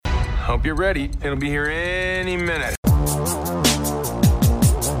Hope you're ready. It'll be here any minute.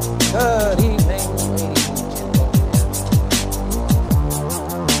 Good evening, ladies and gentlemen.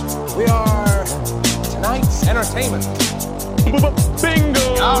 We are tonight's entertainment.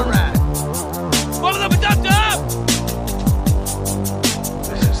 Bingo! All right. Follow the doctor!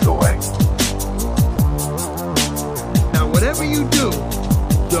 This is the way. Now, whatever you do,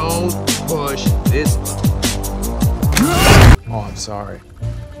 don't push this button. Oh, I'm sorry.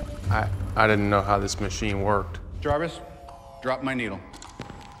 I didn't know how this machine worked. Jarvis, drop my needle.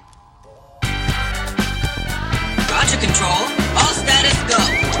 Roger, Control. All status go.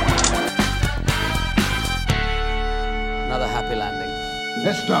 Another happy landing.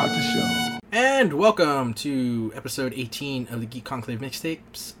 Let's start the show. And welcome to episode 18 of the Geek Conclave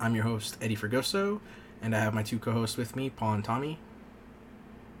Mixtapes. I'm your host, Eddie Fergoso, and I have my two co-hosts with me, Paul and Tommy.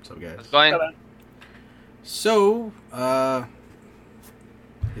 What's up, guys? It's going. So,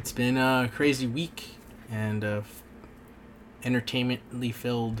 it's been a crazy week and a entertainmently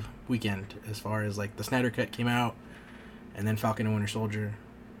filled weekend as far as like the Snyder Cut came out and then Falcon and Winter Soldier.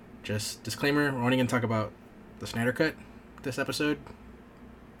 Just disclaimer, we're only going to talk about the Snyder Cut this episode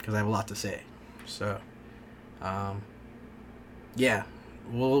because I have a lot to say. So, yeah,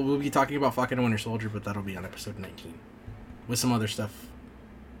 we'll be talking about Falcon and Winter Soldier, but that'll be on episode 19 with some other stuff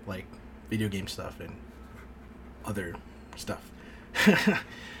like video game stuff and other stuff.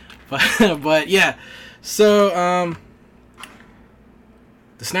 but yeah, so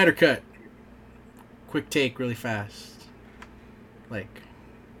the Snyder Cut, quick take, really fast. Like,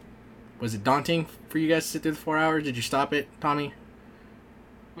 was it daunting for you guys to sit through the 4 hours? Did you stop it, Tommy?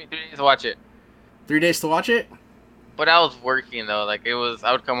 I mean, 3 days to watch it. 3 days to watch it? But I was working though. Like I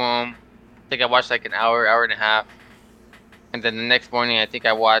would come home. I think I watched like an hour and a half, and then the next morning I think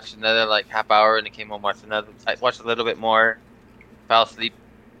I watched another like half hour, and then came home watched another. I watched a little bit more. Fell asleep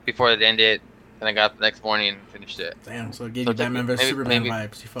before it ended. Then I got up the next morning and finished it. Damn, so it gave you Batman vs Superman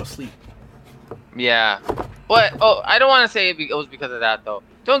vibes. You fell asleep. Yeah, but I don't want to say it was because of that though.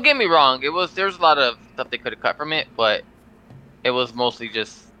 Don't get me wrong. There's a lot of stuff they could have cut from it, but it was mostly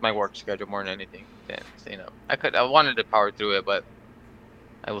just my work schedule more than anything. Than staying up. I wanted to power through it, but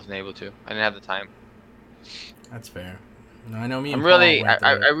I wasn't able to. I didn't have the time. That's fair. No, I know me. I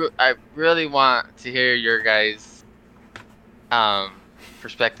really want to hear your guys'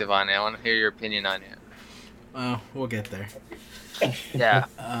 perspective on it. I want to hear your opinion on it. We'll get there. Yeah.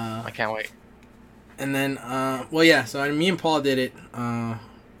 I can't wait. And then, well, yeah. So me and Paul did it on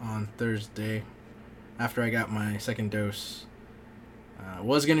Thursday after I got my second dose.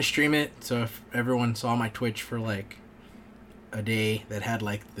 Was gonna stream it, so if everyone saw my Twitch for like a day that had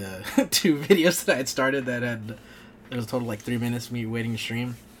like the 2 videos that I had started that had it was a total like 3 minutes of me waiting to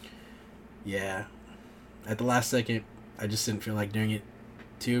stream. Yeah, at the last second, I just didn't feel like doing it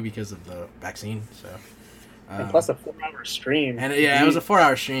too because of the vaccine. So and plus a 4-hour stream. And yeah, it was a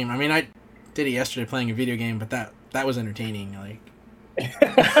 4-hour stream. I mean, I did it yesterday playing a video game, but that was entertaining. Like,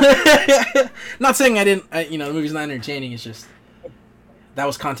 not saying I didn't. The movie's not entertaining. It's just. That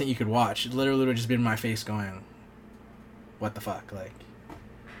was content you could watch. It literally would have just been my face going, what the fuck? Like,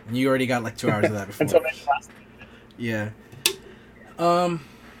 and you already got like 2 hours of that before. Yeah.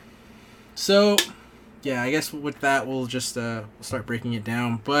 So, yeah, I guess with that, we'll just we'll start breaking it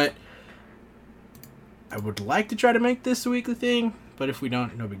down. But I would like to try to make this a weekly thing, but if we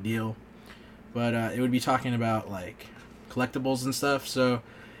don't, no big deal. But it would be talking about like collectibles and stuff. So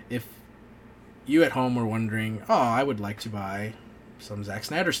if you at home were wondering, oh, I would like to buy some Zack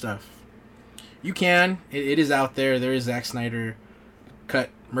Snyder stuff, you can. It is out there. There is Zack Snyder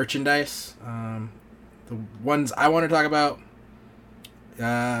cut merchandise. The ones I want to talk about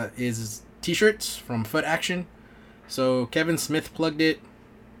is t-shirts from Foot Action. So Kevin Smith plugged it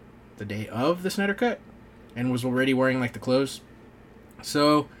the day of the Snyder Cut and was already wearing like the clothes.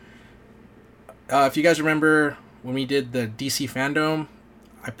 So if you guys remember when we did the DC Fandom,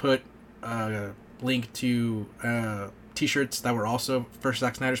 I put a link to t-shirts that were also for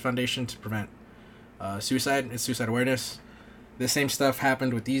Zack Snyder's Foundation to prevent suicide and suicide awareness. The same stuff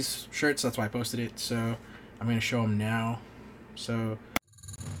happened with these shirts. That's why I posted it. So I'm going to show them now. So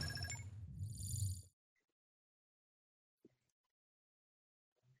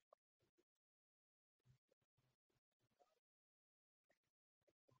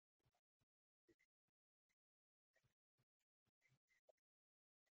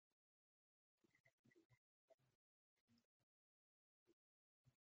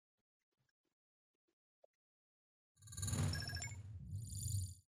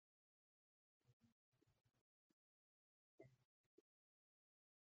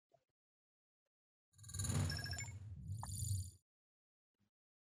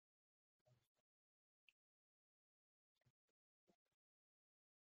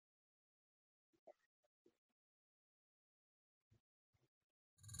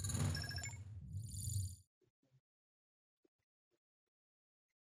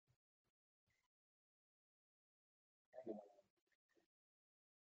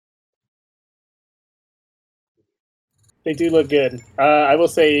They do look good. I will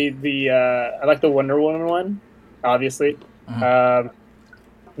say I like the Wonder Woman one, obviously. Mhm.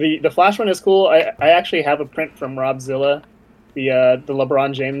 The Flash one is cool. I actually have a print from Rob Zilla. The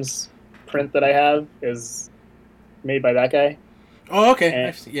LeBron James print that I have is made by that guy. Oh, okay.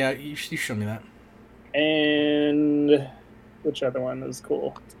 And, Yeah, you showed me that. and which other one is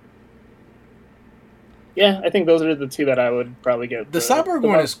cool? Yeah, I think those are the two that I would probably get. The Cyborg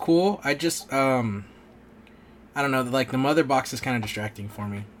one is cool. I just I don't know. Like the mother box is kind of distracting for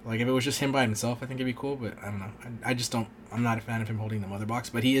me. Like if it was just him by himself, I think it'd be cool. But I don't know. I just don't. I'm not a fan of him holding the mother box.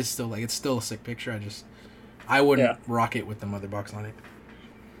 But he is still like it's still a sick picture. I wouldn't rock it with the mother box on it.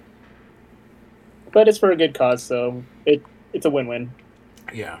 But it's for a good cause, so it's a win-win.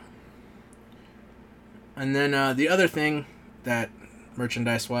 Yeah. And then the other thing that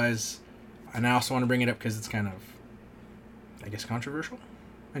merchandise-wise, and I also want to bring it up because it's kind of, I guess, controversial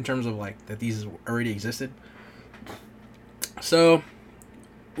in terms of like that these already existed. So,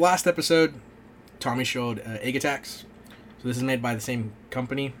 last episode, Tommy showed Egg Attacks. So this is made by the same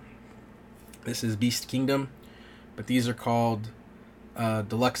company. This is Beast Kingdom, but these are called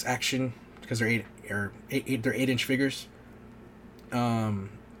Deluxe Action because they're 8-inch figures.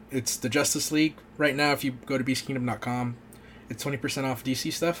 It's the Justice League right now. If you go to beastkingdom.com, it's 20% off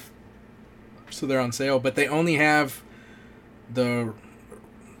DC stuff. So they're on sale, but they only have the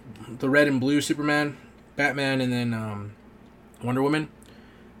red and blue Superman, Batman, and then Wonder Woman.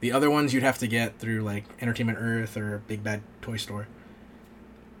 The other ones you'd have to get through like Entertainment Earth or Big Bad Toy Store.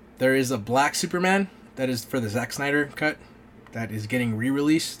 There is a black Superman that is for the Zack Snyder cut that is getting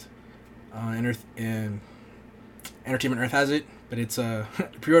re-released. And Entertainment Earth has it, but it's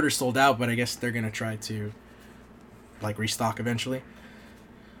pre-order sold out. But I guess they're gonna try to like restock eventually.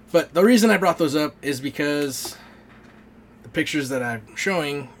 But the reason I brought those up is because the pictures that I'm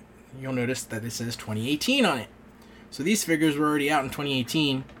showing, you'll notice that it says 2018 on it. So these figures were already out in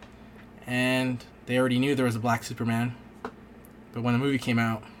 2018, and they already knew there was a black Superman. But when the movie came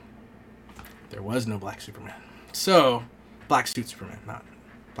out, there was no black Superman. So, black suit Superman, not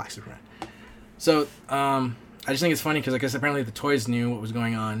black Superman. So, I just think it's funny because I guess apparently the toys knew what was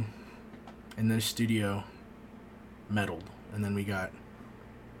going on, and the studio meddled. And then we got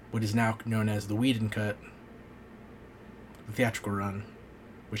what is now known as the Whedon cut, the theatrical run,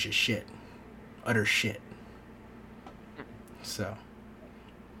 which is shit. Utter shit. So,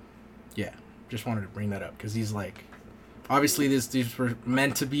 yeah, just wanted to bring that up because these, like, obviously these were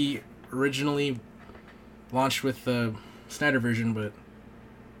meant to be originally launched with the Snyder version, but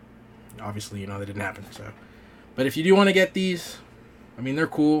obviously, that didn't happen. So, but if you do want to get these, I mean, they're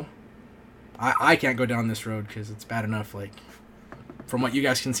cool. I can't go down this road because it's bad enough, like, from what you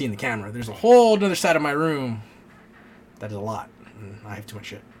guys can see in the camera. There's a whole other side of my room that is a lot, and I have too much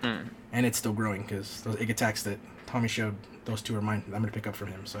shit. And it's still growing because those Egg Attacks that Tommy showed, those two are mine. I'm going to pick up from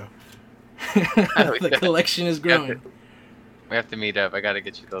him, so the collection is growing. We have to meet up. I gotta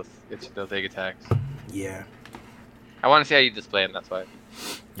get you those Egg Attacks. Yeah. I want to see how you display them. That's why.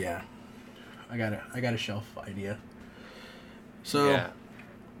 Yeah. I got a shelf idea. So yeah.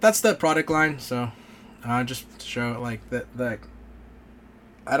 That's the product line. So just to show like that.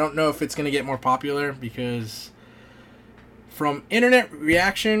 I don't know if it's gonna get more popular because from internet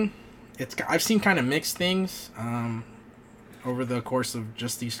reaction, I've seen kind of mixed things over the course of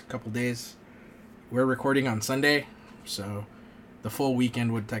just these couple days. We're recording on Sunday, so the full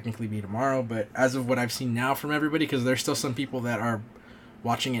weekend would technically be tomorrow, but as of what I've seen now from everybody, because there's still some people that are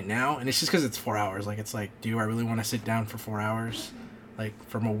watching it now, and it's just because it's 4 hours. Like, it's like, do I really want to sit down for 4 hours? Like,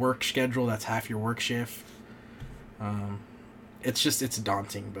 from a work schedule, that's half your work shift. It's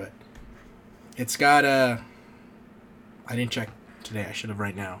daunting, but it's got I didn't check today, I should have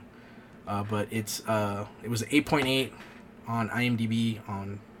right now. But it was 8.8 on IMDb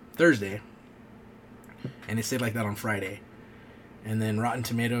on Thursday, and it stayed like that on Friday. And then Rotten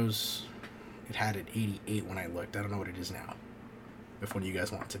Tomatoes, it had it 88 when I looked. I don't know what it is now. If one of you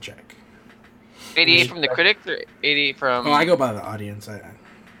guys want to check. 88 from the critics or 88 from... Oh, I go by the audience.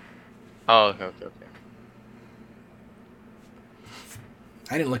 Oh, okay.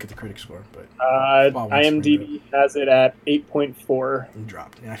 I didn't look at the critic score, but... IMDb has it at 8.4. It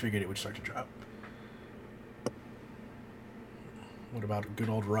dropped. And I figured it would start to drop. What about good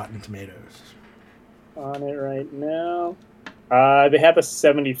old Rotten Tomatoes? On it right now. They have a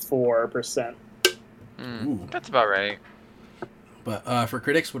 74%. That's about right. But for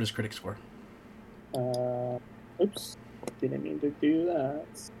critics, what is critic score? Oops. Didn't mean to do that.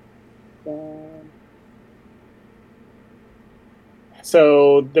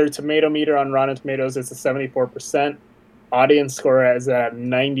 So their tomato meter on Rotten Tomatoes is a 74%. Audience score is at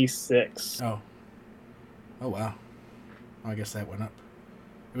 96. Oh, wow. Oh, I guess that went up.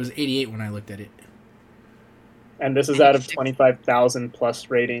 It was 88 when I looked at it. And this is out of 25,000 plus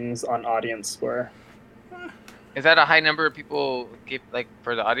ratings on audience score. Is that a high number of people give like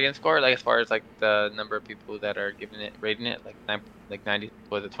for the audience score? Like as far as like the number of people that are giving it, rating it, like 90,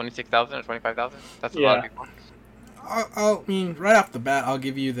 was it 26,000 or 25,000? That's a lot of people. I mean, right off the bat, I'll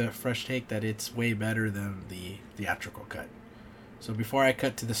give you the fresh take that it's way better than the theatrical cut. So before I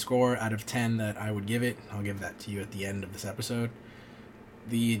cut to the score out of 10 that I would give it, I'll give that to you at the end of this episode.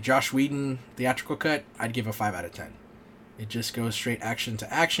 The Joss Whedon theatrical cut, I'd give a 5 out of 10. It just goes straight action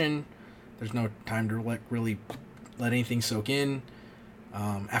to action. There's no time to really let anything soak in.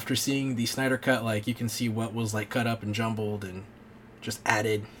 After seeing the Snyder cut, like you can see what was like cut up and jumbled and just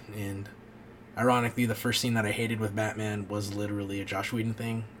added. And ironically, the first scene that I hated with Batman was literally a Joss Whedon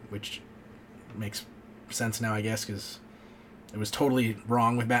thing, which makes sense now, I guess, because it was totally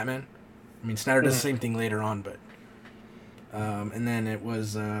wrong with Batman. I mean, Snyder does the same thing later on, but and then it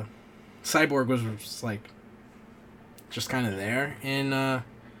was Cyborg was like just kind of there in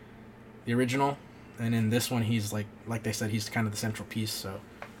the original, and in this one he's like they said, he's kind of the central piece, so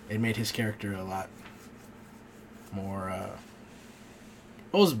it made his character a lot more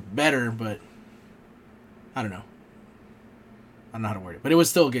it was better, but I don't know how to word it, but it was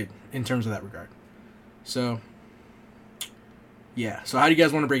still good in terms of that regard. So yeah, so how do you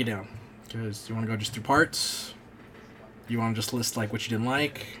guys want to break it down? Because you want to go just through parts? You want to just list like what you didn't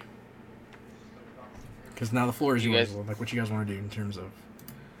like? Because now the floor is yours. Like what you guys want to do in terms of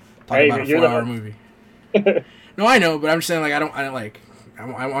talking about a 4-hour movie. No, I know, but I'm just saying like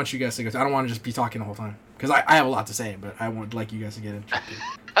I want you guys to go. I don't want to just be talking the whole time because I have a lot to say, but I would like you guys to get interrupted.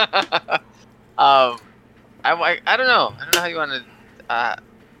 I don't know. I don't know how you want to.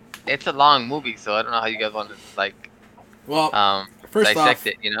 It's a long movie, so I don't know how you guys want to like. Well, first dissect off,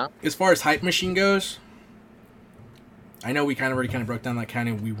 it, you know? As far as Hype Machine goes, I know we already broke down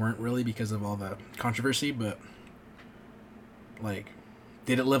that we weren't really because of all the controversy, but like,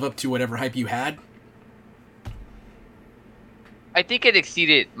 did it live up to whatever hype you had? I think it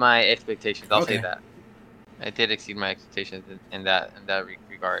exceeded my expectations. I'll say that. It did exceed my expectations in that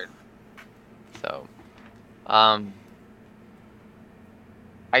regard. So, I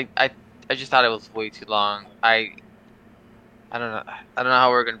just thought it was way too long. I don't know how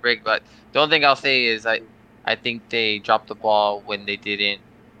we're gonna break, but the only thing I'll say is I think they dropped the ball when they didn't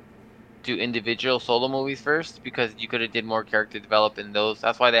do individual solo movies first, because you could have did more character development in those.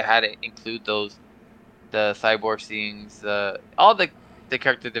 That's why they had to include those, the Cyborg scenes, all the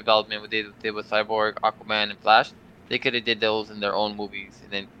character development what they did with Cyborg, Aquaman, and Flash. They could have did those in their own movies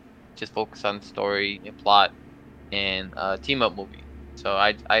and then just focus on story and plot and team up movie. So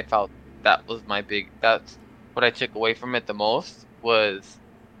I felt that was that's what I took away from it the most, was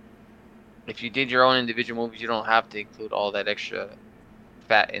if you did your own individual movies, you don't have to include all that extra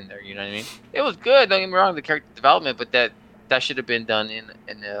fat in there. You know what I mean? It was good. Don't get me wrong, the character development, but that should have been done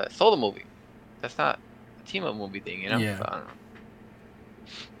in a solo movie. That's not a team up movie thing, you know? Yeah. So, I don't know.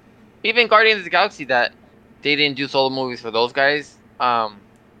 Even Guardians of the Galaxy, that they didn't do solo movies for those guys,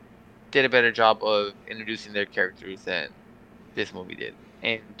 did a better job of introducing their characters than this movie did.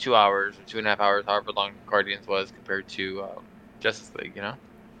 In 2 hours or 2.5 hours, however long Guardians was compared to Justice League, you know?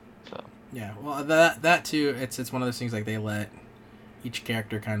 So yeah, well that too, it's one of those things like they let each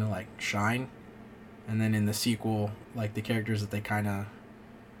character kind of like shine, and then in the sequel, like the characters that they kind of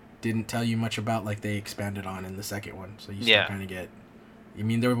didn't tell you much about, like they expanded on in the second one, so you still kind of get. I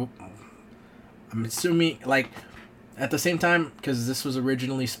mean, I'm assuming like at the same time, because this was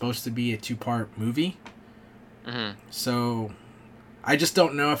originally supposed to be a 2-part movie, so I just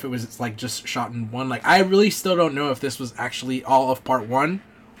don't know if it was like just shot in one. Like I really still don't know if this was actually all of part 1,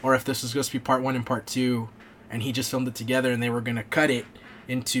 or if this was supposed to be part 1 and part 2, and he just filmed it together, and they were gonna cut it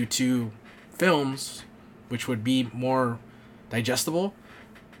into 2 films, which would be more digestible.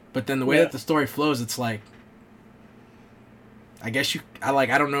 But then the way that the story flows, it's like, I guess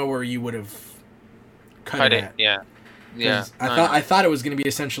I don't know where you would have cut it at. Yeah. I thought it was gonna be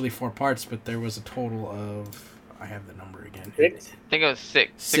essentially 4 parts, but there was a total of, I have the number again. 6? I think it was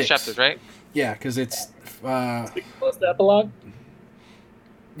 6. 6 chapters, right? Yeah, because it's 6 plus the epilogue.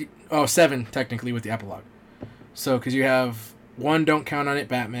 7 technically with the epilogue. So because you have 1, Don't Count on It,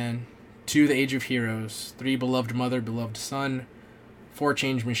 Batman; 2, The Age of Heroes; 3, Beloved Mother, Beloved Son; 4,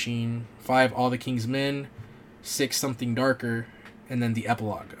 Change Machine; 5, All the King's Men; 6, Something Darker; and then the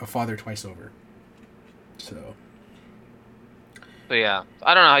epilogue, A Father Twice Over. So yeah,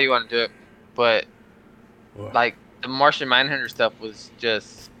 I don't know how you want to do it, but like the Martian Manhunter stuff was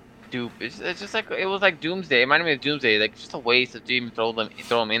just stupid. It's just like, it was like Doomsday. It reminded me of Doomsday. Like, just a waste of even throw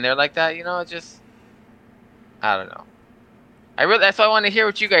them in there like that. You know, it just, I don't know. That's why I want to hear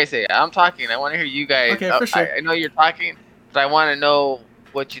what you guys say. I'm talking. I want to hear you guys. Okay, for sure. I know you're talking, but I want to know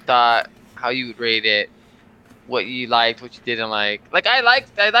what you thought, how you would rate it, what you liked, what you didn't like. Like I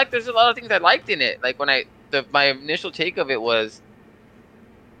liked. There's a lot of things I liked in it. Like when my initial take of it was,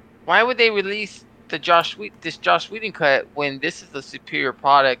 why would they release this Josh Whedon cut when this is a superior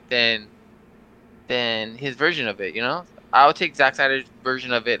product than his version of it? You know, I would take Zack Snyder's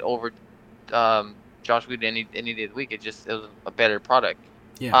version of it over Josh Whedon any day of the week. It was a better product.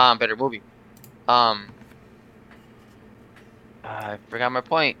 Yeah. Better movie. I forgot my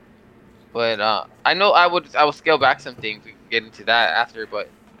point, but I know I would scale back some things. We can get into that after, but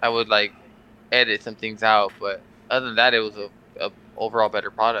I would like edit some things out. But other than that, it was a overall better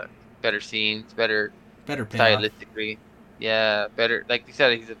product, better scenes, better payoff. stylistically. Yeah, better. Like you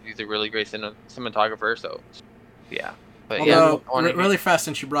said, he's a really great cinematographer. So yeah, but Although, yeah, really fast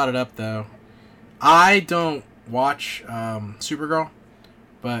since you brought it up though, I don't watch Supergirl,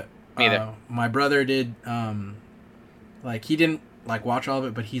 but my brother did. Like he didn't like watch all of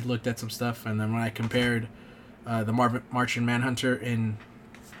it, but he looked at some stuff, and then when I compared the Martian Manhunter in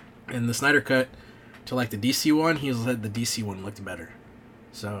the Snyder cut to like the DC one, he said the DC one looked better.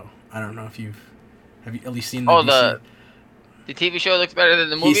 So I don't know if have you at least seen the DC? The TV show looks better than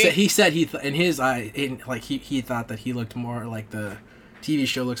the movie. He said in his eye, he thought that he looked more like the TV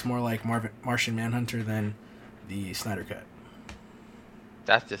show looks more like Martian Manhunter than the Snyder cut.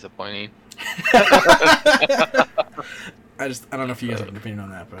 That's disappointing. I don't know if you guys have an opinion on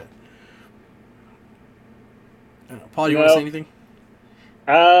that, but Paul, you want to say anything?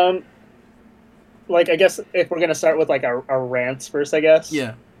 Like I guess if we're gonna start with like our rants first, I guess.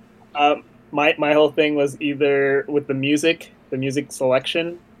 Yeah. My whole thing was either with the music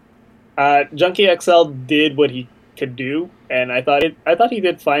selection. Junkie XL did what he could do, and I thought he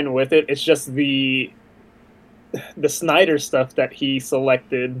did fine with it. It's just the Snyder stuff that he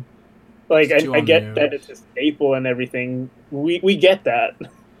selected. Like I get that it's a staple and everything. We get that.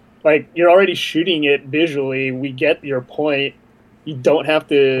 Like you're already shooting it visually. We get your point. You don't have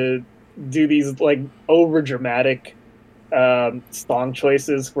to do these like over dramatic song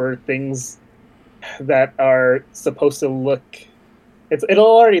choices for things that are supposed to look. It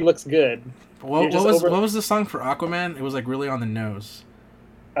already looks good. What was the song for Aquaman? It was like really on the nose.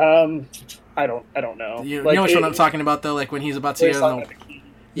 I don't know. You know which one I'm talking about though? Like when he's about to get on the...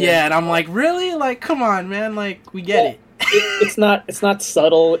 Yeah, and I'm like, really? Like, come on, man! Like, we get it. It's not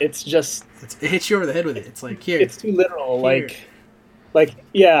subtle. It's just it hits you over the head with it. It's like here. It's too literal. Like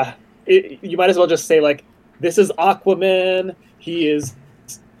yeah. You might as well just say like, this is Aquaman. He is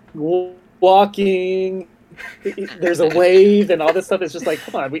walking. There's a wave and all this stuff. It's just like,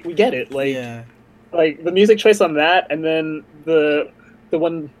 come on, we get it. Like, yeah. Like the music choice on that, and then the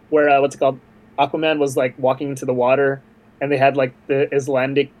one where what's it called? Aquaman was like walking into the water, and they had like the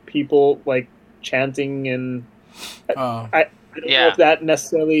Icelandic people like chanting, and I don't know if that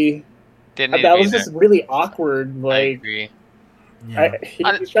necessarily. That was just really awkward. Like, I agree. Yeah. He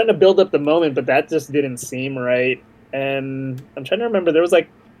was trying to build up the moment, but that just didn't seem right. And I'm trying to remember. There was like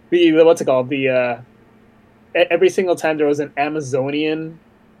the what's it called? The every single time there was an Amazonian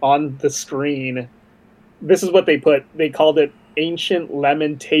on the screen. This is what they put. They called it ancient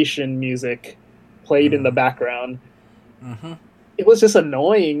lamentation music played in the background. Mm-hmm. It was just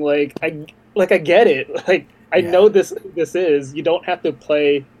annoying. Like I get it. Like I know this is. You don't have to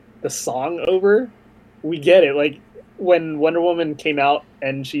play the song over. We get it. Like when Wonder Woman came out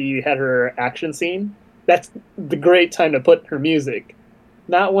and she had her action scene, that's the great time to put her music.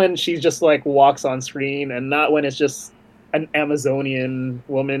 Not when she just like walks on screen, and not when it's just an Amazonian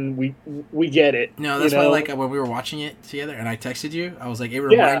woman. We get it. No, that's why like when we were watching it together and I texted you, I was like, it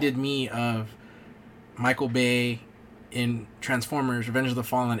reminded me of Michael Bay in Transformers Revenge of the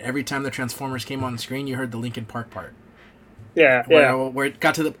Fallen. Every time the Transformers came on screen, you heard the Linkin Park part. Yeah, where it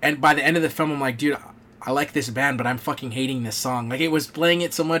got to the and by the end of the film, I'm like, dude, I like this band, but I'm fucking hating this song. Like, it was playing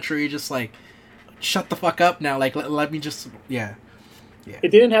it so much where you're just like, shut the fuck up now. Like, let me just, yeah. It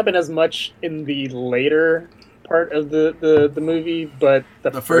didn't happen as much in the later part of the movie, but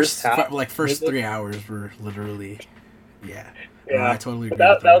the first half, first 3 hours were literally, yeah. Yeah, I totally agree.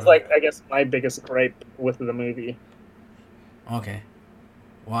 That was like, I guess, my biggest gripe with the movie. Okay.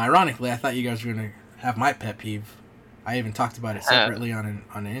 Well, ironically, I thought you guys were gonna have my pet peeve. I even talked about it separately on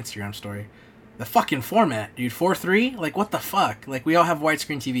an Instagram story. The fucking format, dude. 4:3? Like, what the fuck? Like, we all have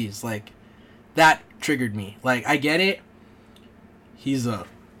widescreen TVs. Like, that triggered me. Like, I get it. He's a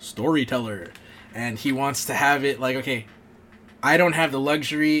storyteller, and he wants to have it, like, okay, I don't have the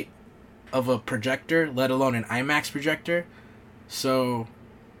luxury of a projector, let alone an IMAX projector. So,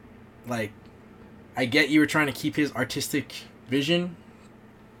 like, I get you were trying to keep his artistic Vision.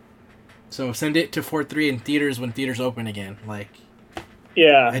 So send it to 4.3 in theaters when theaters open again. Like,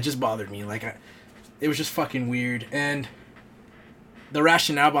 Yeah. it just bothered me. Like, it was just fucking weird. And the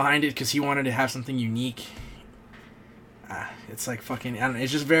rationale behind it, because he wanted to have something unique. It's like fucking, I don't know,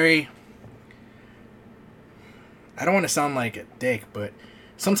 it's just very... I don't want to sound like a dick, but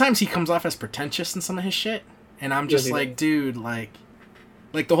sometimes he comes off as pretentious in some of his shit. And I'm just like, dude, like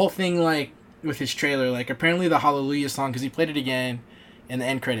the whole thing, like, with his trailer, like, apparently the Hallelujah song, because he played it again in the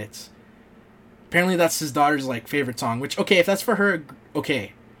end credits. Apparently that's his daughter's, like, favorite song, which, okay, if that's for her,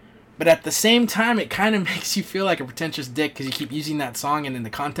 okay. But at the same time, it kind of makes you feel like a pretentious dick, because you keep using that song, and in the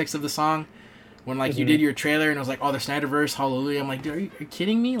context of the song, when, like, you did your trailer, and it was like, oh, the Snyderverse, Hallelujah, I'm like, dude, are you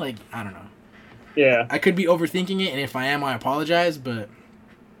kidding me? Like, I don't know. Yeah. I could be overthinking it, and if I am, I apologize, but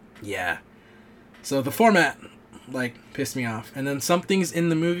yeah. So the format, like, pissed me off. And then some things in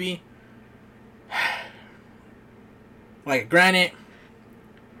the movie, like, granted,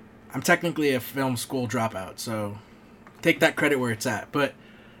 I'm technically a film school dropout, so take that credit where it's at. But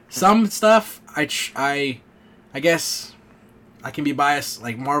some stuff, I guess I can be biased,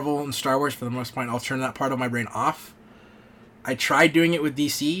 like Marvel and Star Wars for the most part. I'll turn that part of my brain off. I tried doing it with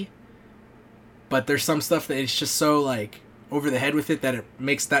DC, but there's some stuff that it's just so, like, over the head with it that it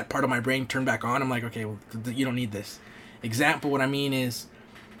makes that part of my brain turn back on. I'm like, okay, well, you don't need this. Example, what I mean is,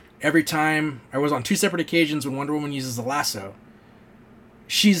 every time, I was on 2 separate occasions when Wonder Woman uses the lasso,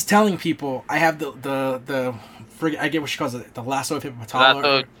 she's telling people, I have I get what she calls it, the lasso of Hippopotama.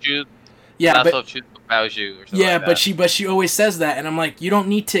 Lasso shoot. Yeah, Lasso but shoot about you. Or something yeah, like that. but she always says that, and I'm like, you don't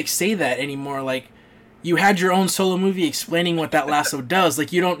need to say that anymore. Like, you had your own solo movie explaining what that lasso does.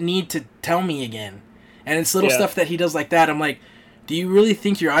 Like, you don't need to tell me again. And it's little stuff that he does like that. I'm like, do you really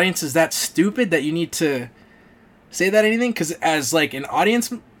think your audience is that stupid that you need to say that anything? Because as, like, an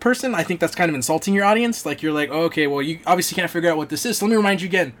audience person, I think that's kind of insulting your audience. Like, you're like, oh, okay, well, you obviously can't figure out what this is. So let me remind you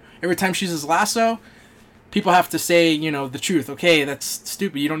again. Every time she uses lasso, people have to say, you know, the truth. Okay, that's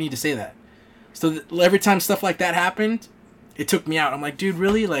stupid. You don't need to say that. So every time stuff like that happened, it took me out. I'm like, dude,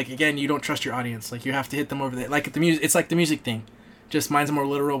 really? Like, again, you don't trust your audience. Like, you have to hit them over there. Like, it's like the music thing. Just mine's more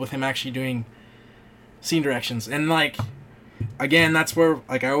literal with him actually doing scene directions. And, like, again, that's where,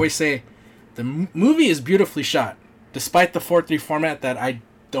 like I always say, the movie is beautifully shot. Despite the 4:3 format that I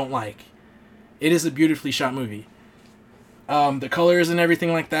don't like. It is a beautifully shot movie. The colors and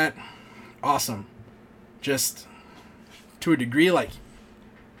everything like that, awesome. Just, to a degree, like,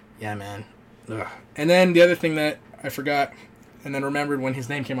 yeah, man. Ugh. And then the other thing that I forgot, and then remembered when his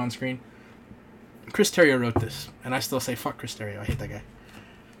name came on screen, Chris Terrio wrote this, and I still say, fuck Chris Terrio, I hate that guy.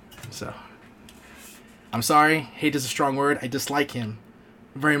 So, I'm sorry, hate is a strong word, I dislike him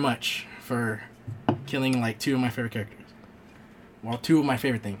very much for killing, like, 2 of my favorite characters. Well, 2 of my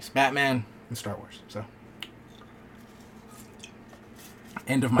favorite things, Batman and Star Wars, so.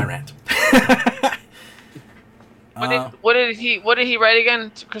 End of my rant. What did he write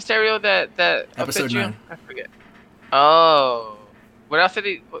again, Chris Terrio, that Episode 9. I forget. Oh. What else did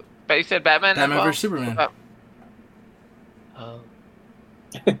he... You said Batman? Batman vs. Superman. Oh.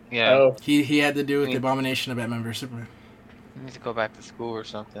 Yeah. Oh. He had to do with the abomination of Batman vs. Superman. He needs to go back to school or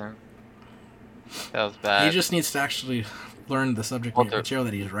something. That was bad. He just needs to actually learn the subject material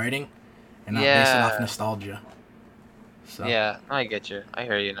that he's writing and not base it off nostalgia. So. Yeah, I get you. I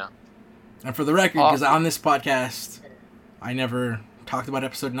hear you now. And for the record, because on this podcast, I never talked about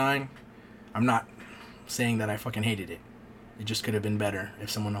episode 9. I'm not saying that I fucking hated it. It just could have been better if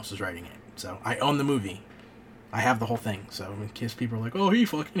someone else was writing it. So, I own the movie. I have the whole thing. So, in case people are like, oh, he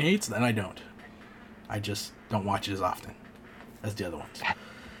fucking hates that, I don't. I just don't watch it as often as the other ones.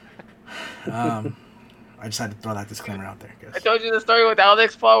 I just had to throw that disclaimer out there. I told you the story with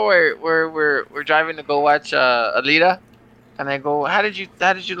Alex, Paul, where we're driving to go watch Alita. And I go, how did you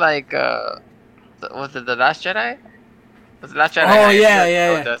like, was it The Last Jedi? Was it Last Jedi? Oh,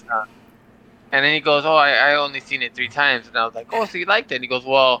 yeah. And then he goes, oh, I only seen it 3 times. And I was like, oh, so you liked it? And he goes,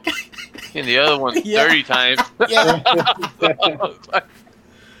 well, in the other one, 30 times. Yeah.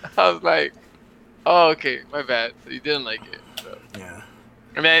 I was like, oh, okay, my bad. So you didn't like it. So. Yeah.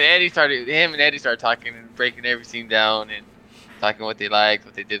 And then Eddie started talking and breaking every scene down and talking what they liked,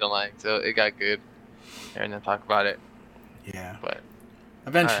 what they didn't like. So it got good. And then talk about it. Yeah. But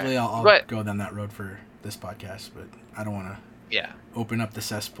eventually I'll go down that road for this podcast, but I don't want to open up the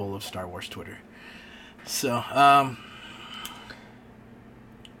cesspool of Star Wars Twitter. So,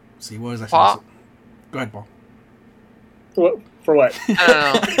 see, what was I saying? Go ahead, Paul. For what? I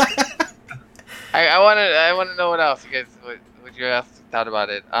don't know. I want to know what else you guys what you guys thought about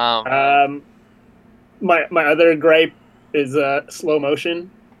it. My other gripe is slow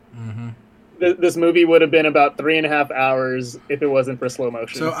motion. Mm-hmm. This movie would have been about 3.5 hours if it wasn't for slow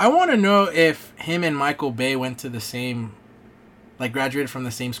motion. So I want to know if him and Michael Bay went to the same, like graduated from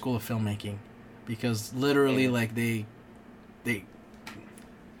the same school of filmmaking, because literally like they,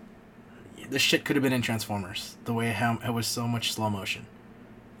 this shit could have been in Transformers. The way how it was so much slow motion.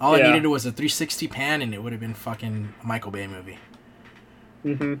 All I needed was a 360 pan, and it would have been fucking a Michael Bay movie.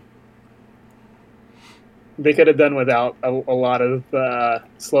 Mm-hmm. They could have done without a lot of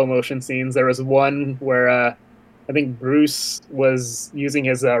slow motion scenes. There was one where I think Bruce was using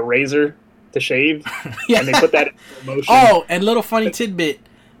his razor to shave, and they put that in slow motion. Oh, and little funny tidbit: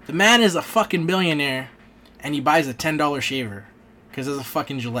 the man is a fucking billionaire, and he buys a $10 shaver because it's a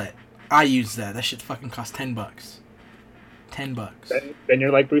fucking Gillette. I use that. That shit fucking costs $10. $10. Then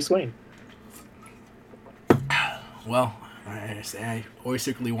you're like Bruce Wayne. Well, I always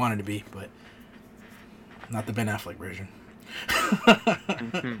secretly wanted to be, but not the Ben Affleck version. But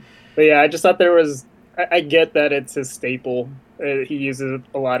yeah, I just thought there was. I get that it's his staple. He uses it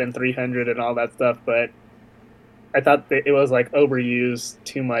a lot in 300 and all that stuff, but I thought that it was like overused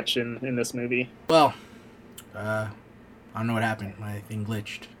too much in this movie. Well, I don't know what happened. My thing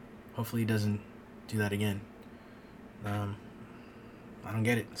glitched. Hopefully, he doesn't do that again. I don't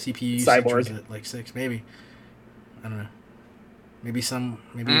get it. CPU usage was at like 6, maybe. I don't know. Maybe Zack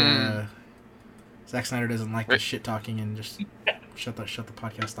Snyder doesn't like the shit talking and just shut the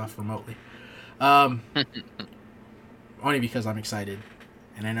podcast off remotely. Only because I'm excited,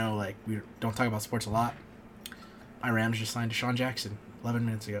 and I know like we don't talk about sports a lot. My Rams just signed Deshaun Jackson 11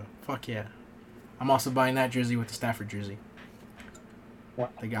 minutes ago. Fuck yeah! I'm also buying that jersey with the Stafford jersey.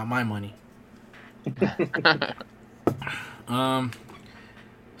 What? They got my money.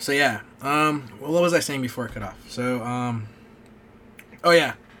 So yeah. What was I saying before it cut off? So oh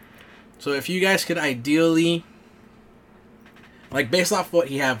yeah. So if you guys could ideally, like based off what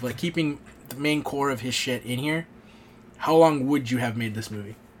he have, like keeping the main core of his shit in here, how long would you have made this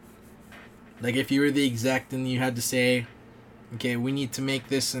movie? Like if you were the exec and you had to say, okay, we need to make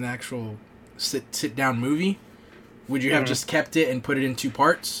this an actual sit down movie, would you have just kept it and put it in 2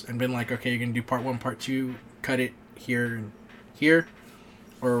 parts and been like, okay, you're gonna do part 1, part 2, cut it here and here,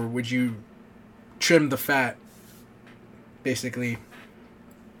 or would you trim the fat, basically,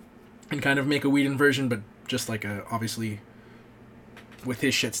 and kind of make a Whedon version, but just like a obviously with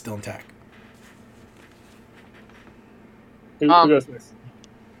his shit still intact? Who goes this?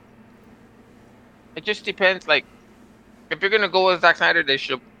 It just depends. Like, if you're gonna go with Zack Snyder, they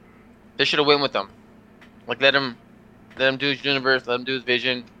should have went with him. Like, let him do his universe, let him do his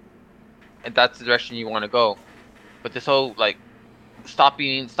vision, and that's the direction you want to go. But this whole like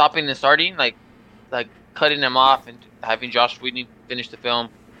stopping and starting, like cutting them off and having Josh Whedon finish the film,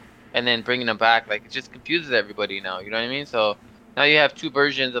 and then bringing them back, like it just confuses everybody now. You know what I mean? So now you have 2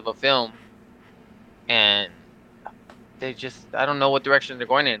 versions of a film, and I don't know what direction they're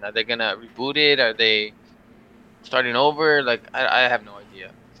going in. Are they gonna reboot it? Are they starting over? Like I have no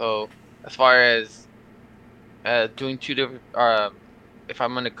idea. So as far as doing 2 different, if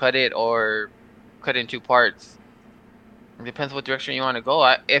I'm gonna cut it or cut it in 2 parts, it depends what direction you want to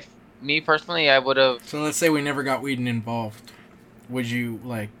go. If me personally, I would have. So let's say we never got Whedon involved. Would you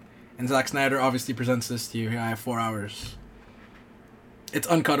like? And Zack Snyder obviously presents this to you. Here, I have 4 hours. It's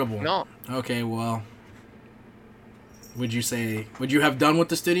uncuttable. No. Okay, well. Would you have done what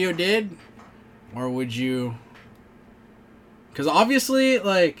the studio did? Or would you... Because obviously,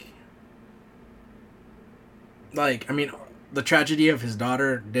 like, I mean, the tragedy of his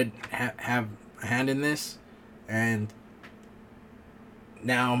daughter did have a hand in this. And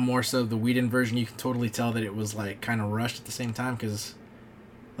now, more so the Whedon version, you can totally tell that it was, like, kind of rushed at the same time. Because,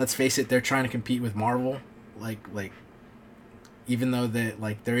 let's face it, they're trying to compete with Marvel. Like even though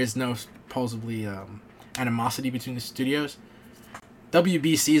there is no supposedly... animosity between the studios,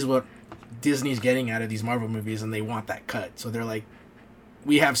 WB sees what Disney's getting out of these Marvel movies and they want that cut. So they're like,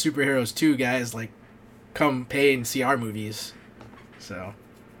 we have superheroes too, guys, like come pay and see our movies. So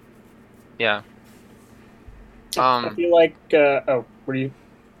yeah. I feel like were you?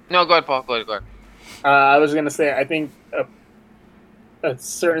 No, go ahead, Paul. Go ahead. I was gonna say I think a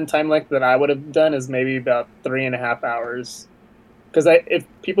certain time length that I would have done is maybe about 3.5 hours. Because if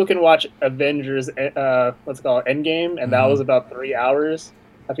people can watch Avengers, let's call it Endgame, and that was about 3 hours,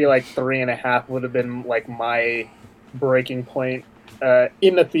 I feel like 3.5 would have been like my breaking point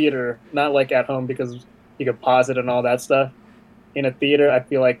in the theater, not like at home because you could pause it and all that stuff. In a theater, I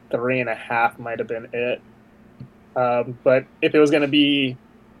feel like 3.5 might have been it. But if it was going to be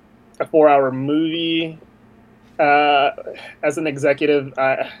a 4-hour movie, as an executive,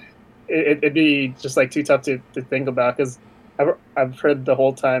 it'd be just like too tough to think about because I've heard the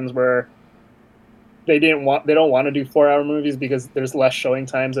whole times where they don't want to do 4-hour movies because there's less showing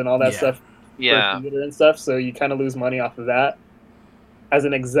times and all that Yeah. stuff Yeah. for theater and stuff. So you kind of lose money off of that. As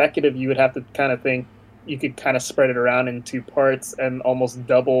an executive, you would have to kind of think you could kind of spread it around in 2 parts and almost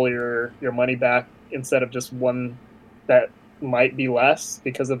double your money back instead of just one that might be less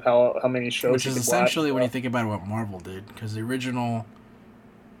because of how many shows Which you is could essentially watch. when you think about what Marvel did, because the original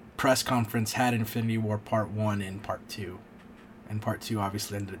press conference had Infinity War Part 1 and Part 2. And Part 2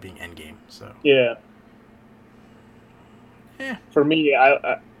 obviously ended up being Endgame, so... Yeah. Yeah. For me,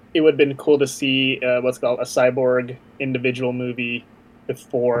 it would have been cool to see what's called a Cyborg individual movie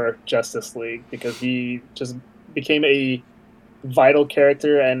before Justice League, because he just became a vital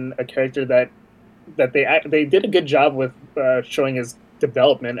character and a character that they did a good job with showing his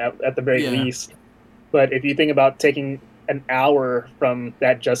development at the very least. But if you think about taking an hour from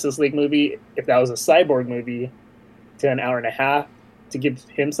that Justice League movie, if that was a Cyborg movie, to an hour and a half to give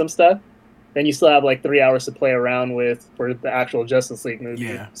him some stuff, then you still have like 3 hours to play around with for the actual Justice League movie.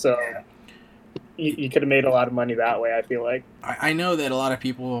 Yeah. So you could have made a lot of money that way, I feel like. I know that a lot of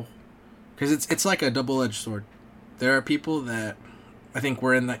people, because it's like a double-edged sword. There are people that I think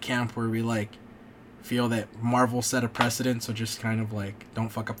we're in that camp where we like feel that Marvel set a precedent, so just kind of like don't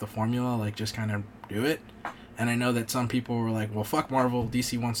fuck up the formula, like just kind of do it. And I know that some people were like, well, fuck Marvel,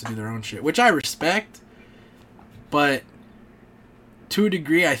 DC wants to do their own shit, which I respect, but to a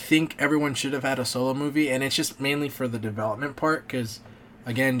degree I think everyone should have had a solo movie, and it's just mainly for the development part, because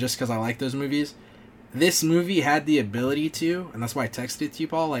again, just because I like those movies. This movie had the ability to, and that's why I texted it to you,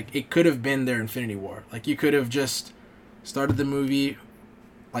 Paul, like, it could have been their Infinity War. Like, you could have just started the movie,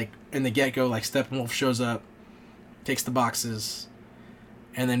 like, in the get-go, like, Steppenwolf shows up, takes the boxes,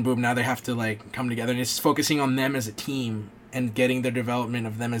 and then boom, now they have to, like, come together. And it's focusing on them as a team and getting their development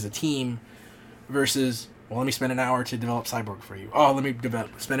of them as a team versus, well, let me spend an hour to develop Cyborg for you. Oh, let me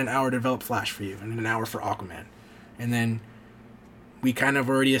spend an hour to develop Flash for you, and an hour for Aquaman. And then we kind of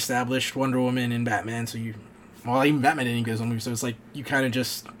already established Wonder Woman and Batman, so even Batman didn't get his own movie, so it's like you kind of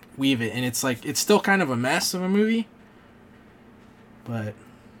just weave it, and it's like it's still kind of a mess of a movie, but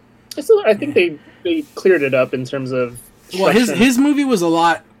I think they cleared it up in terms of structure. His movie was a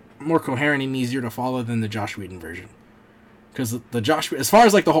lot more coherent and easier to follow than the Joss Whedon version, because the Joss, as far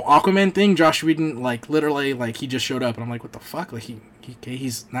as like the whole Aquaman thing, Joss Whedon like literally like he just showed up and I'm like, what the fuck, like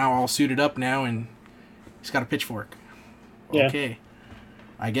he's now all suited up now and he's got a pitchfork. Okay.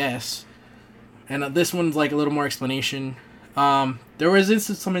 I guess. And this one's like a little more explanation. There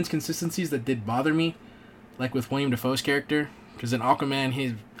was some inconsistencies that did bother me, like with William Dafoe's character, because in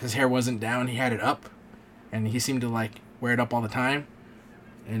Aquaman his hair wasn't down, he had it up, and he seemed to like wear it up all the time,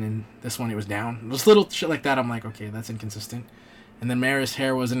 and in this one it was down. Just little shit like that, I'm like, okay, that's inconsistent. And then Mara's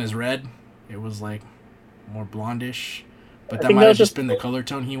hair wasn't as red, it was like more blondish, but that might have just been the color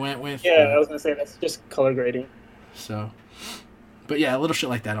tone he went with. Yeah, I was gonna say that's just color grading. So, but yeah, a little shit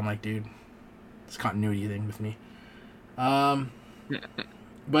like that, I'm like, dude, it's continuity thing with me.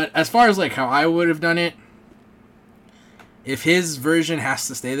 But as far as like how I would have done it, if his version has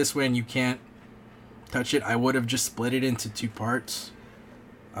to stay this way and you can't touch it, I would have just split it into 2 parts.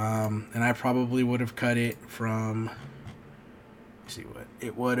 And I probably would have cut it from, let's see what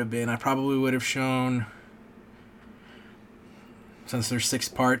it would have been. I probably would have shown, since there's 6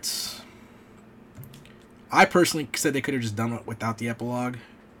 parts, I personally said they could have just done it without the epilogue.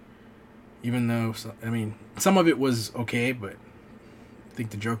 Even though, I mean, some of it was okay, but I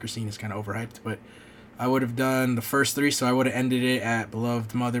think the Joker scene is kind of overhyped. But I would have done the first 3, so I would have ended it at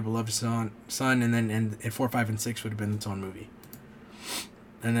Beloved Mother, Beloved Son, and then 4, 5, and 6 would have been its own movie.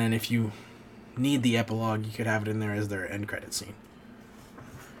 And then if you need the epilogue, you could have it in there as their end credit scene.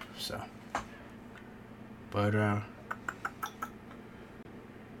 So. But,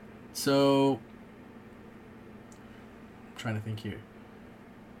 so, I'm trying to think here.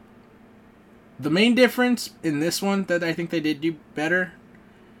 The main difference in this one that I think they did do better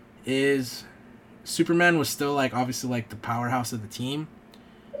is Superman was still like obviously like the powerhouse of the team,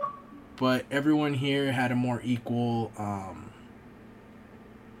 but everyone here had a more equal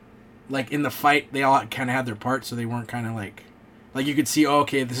like in the fight they all kind of had their part, so they weren't kind of like you could see, oh,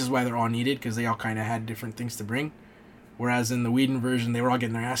 okay, this is why they're all needed, because they all kind of had different things to bring. Whereas in the Whedon version, they were all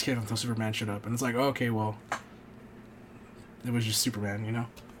getting their ass kicked until Superman showed up, and it's like, oh, okay, well, it was just Superman, you know.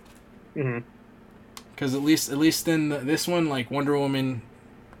 Mm-hmm. Because at least in this one, like, Wonder Woman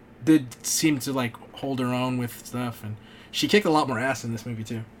did seem to like hold her own with stuff, and she kicked a lot more ass in this movie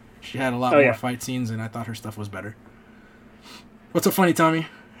too. She had a lot more fight scenes, and I thought her stuff was better. What's so funny, Tommy?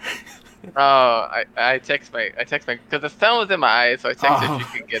 Oh, I text my because the sun was in my eyes, so I texted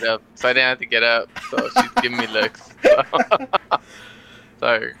if she could get up, so I didn't have to get up. So she's giving me looks. So.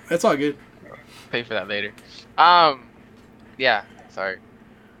 Sorry. That's all good. Pay for that later. Yeah. Sorry.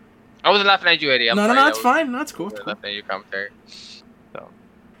 I wasn't laughing at you, Eddie. I'm No, sorry. it's fine. No, it's cool. I It's was cool. laughing at your commentary. So.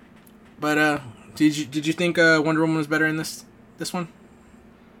 But did you think Wonder Woman was better in this one?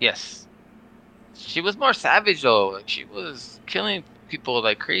 Yes. She was more savage though. Like she was killing people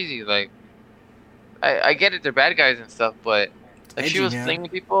like crazy. Like I get it, they're bad guys and stuff, but like she Edgy, was man. flinging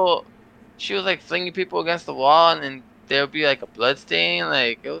people. She was like flinging people against the wall, and then there would be like a blood stain.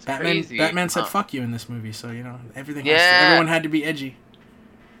 Like it was crazy. Batman said "fuck you" in this movie, so you know everything. Yeah. Everyone had to be edgy.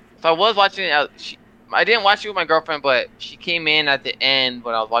 So I was watching it. I didn't watch it with my girlfriend, but she came in at the end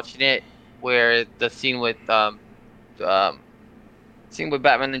when I was watching it, where the scene with Batman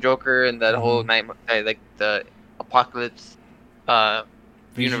and Joker and that whole night, like the apocalypse,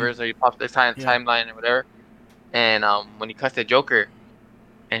 universe or apocalypse timeline or whatever. And when he cussed at Joker,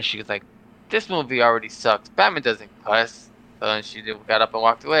 and she was like, "This movie already sucks. Batman doesn't cuss." So then she got up and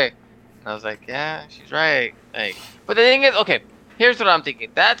walked away. And I was like, "Yeah, she's right." Like, but the thing is, okay. Here's what I'm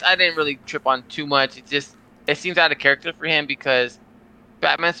thinking. That I didn't really trip on too much. It seems out of character for him because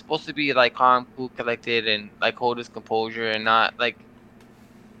Batman's supposed to be like calm, cool, collected, and like hold his composure and not like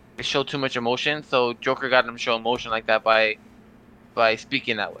show too much emotion. So Joker got him to show emotion like that by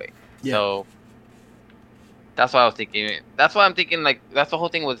speaking that way. Yeah. So that's what I was thinking. That's why I'm thinking like that's the whole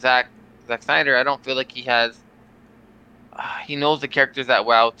thing with Zack Snyder. I don't feel like he has. He knows the characters that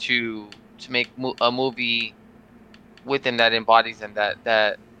well to make a movie with him that embodies him,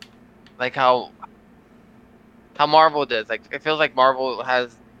 that like how Marvel does. Like it feels like Marvel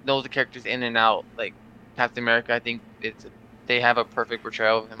knows the characters in and out. Like Captain America, I think they have a perfect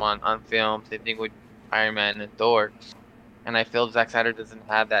portrayal of him on film. Same thing with Iron Man and Thor. And I feel Zack Snyder doesn't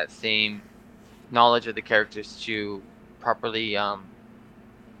have that same knowledge of the characters to properly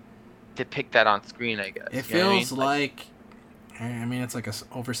depict that on screen, I guess. It feels like I mean, it's like a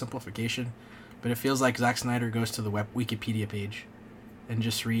oversimplification, but it feels like Zack Snyder goes to the Wikipedia page and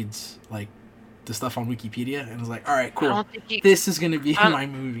just reads like the stuff on Wikipedia and is like, all right, cool, this is going to be my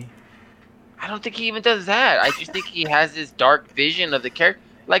movie. I don't think he even does that. I just think he has this dark vision of the character.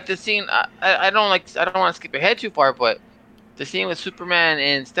 Like the scene, I don't want to skip ahead too far, but the scene with Superman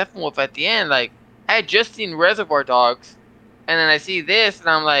and Steppenwolf at the end, like I had just seen Reservoir Dogs, and then I see this, and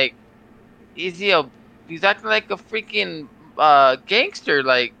I'm like, he's acting like a freaking gangster,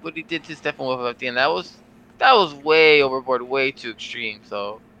 like what he did to Steppenwolf at the end. That was way overboard, way too extreme.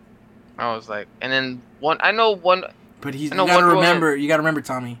 So I was like, and then one. But you gotta remember,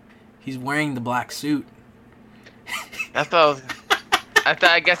 Tommy, he's wearing the black suit. That's what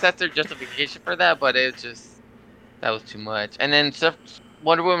I guess that's their justification for that, but that was too much. And then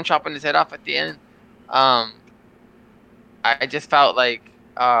Wonder Woman chopping his head off at the end. I just felt like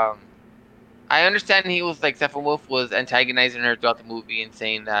I understand he was like Steppenwolf was antagonizing her throughout the movie and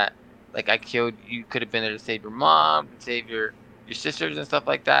saying that like you could have been there to save your mom and save your sisters and stuff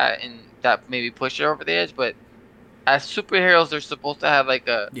like that, and that maybe pushed her over the edge. But as superheroes, they're supposed to have like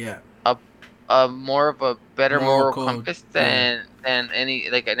a more of a better moral compass than any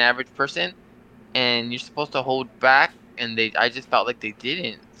like an average person, and you're supposed to hold back, and I just felt like they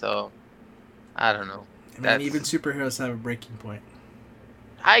didn't. So I don't know. I mean, even superheroes have a breaking point.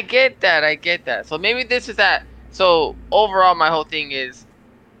 I get that. So maybe this is that. So overall, my whole thing is,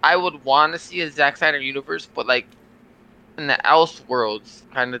 I would want to see a Zack Snyder universe, but like in the Elseworlds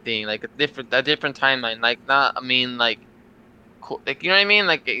kind of thing, like a different timeline. Like not, I mean, like you know what I mean?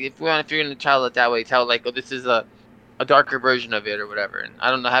 Like if you're gonna tell it that way, tell like, oh, this is a darker version of it or whatever, and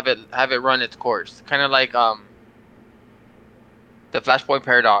I don't know, have it run its course, kind of like the Flashpoint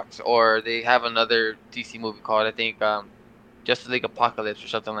Paradox, or they have another DC movie called, I think, Justice League Apocalypse or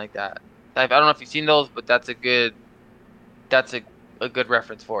something like that. I don't know if you've seen those, but that's a good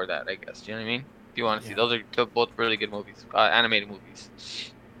reference for that, I guess. Do you know what I mean? If you want to see, those are both really good movies, animated movies.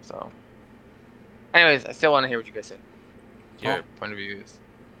 So, anyways, I still want to hear what you guys say. Your point of view is.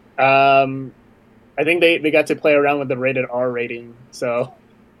 I think they got to play around with the rated R rating, so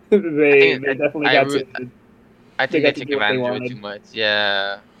they definitely got to. I think they took advantage of it too much.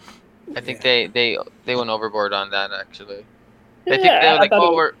 Yeah, I think they went overboard on that actually. I think they were like,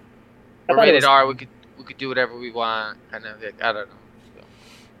 oh, we're rated R. We could do whatever we want. Kind of like, I don't know.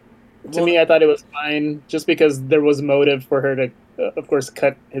 So. To me, I thought it was fine, just because there was motive for her to, of course,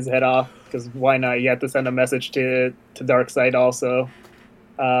 cut his head off. Because why not? You have to send a message to Darkseid also.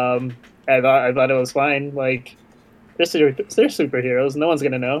 I thought it was fine. Like, they're superheroes. No one's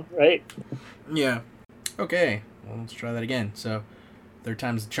gonna know, right? Yeah. Okay. Well, let's try that again. So, third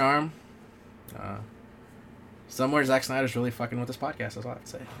time's the charm. Somewhere Zack Snyder's really fucking with this podcast. That's all I have to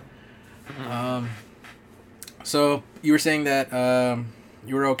say. So you were saying that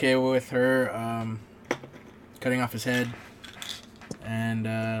you were okay with her cutting off his head, and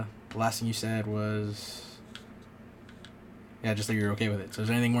the last thing you said was, yeah, just that you're okay with it. So is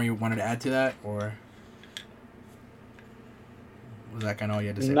there anything more you wanted to add to that, or was that kind of all you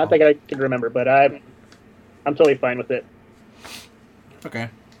had to say? Not that I could remember, but I'm totally fine with it. Okay.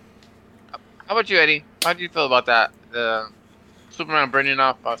 How about you, Eddie? How do you feel about that? The Superman burning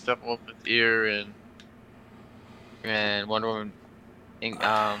off Steppenwolf's ear and Wonder Woman.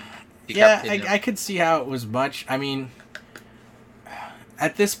 Yeah, decapitating him. I could see how it was much. I mean,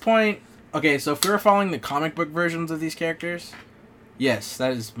 at this point, okay, so if we were following the comic book versions of these characters, yes,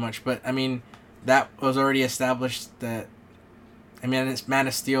 that is much. But I mean, that was already established that. I mean, it's Man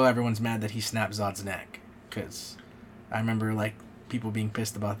of Steel. Everyone's mad that he snapped Zod's neck, because I remember like people being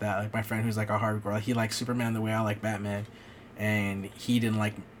pissed about that. Like my friend who's like a hardcore, he likes Superman the way I like Batman, and he didn't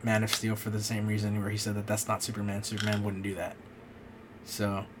like Man of Steel for the same reason, where he said that that's not Superman. Superman wouldn't do that.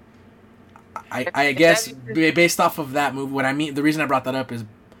 So, I guess based off of that movie, what I mean, the reason I brought that up is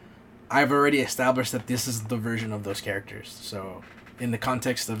I've already established that this is the version of those characters. So, in the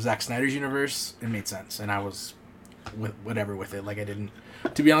context of Zack Snyder's universe, it made sense, and I was whatever with it. Like I didn't,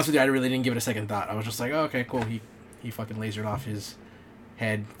 to be honest with you, I really didn't give it a second thought. I was just like, oh, okay, cool. He fucking lasered off his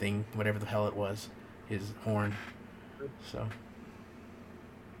head thing, whatever the hell it was, his horn. So.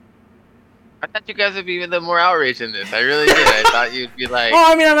 I thought you guys would be even more outraged in this. I really did. I thought you'd be like.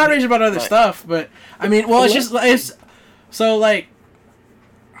 Oh, I mean, I'm outraged about other stuff, but I mean, well, it's so like.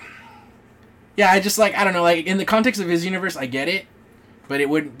 Yeah, I just like, I don't know, like in the context of his universe, I get it, but it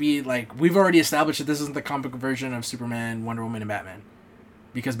wouldn't be like, we've already established that this isn't the comic version of Superman, Wonder Woman, and Batman,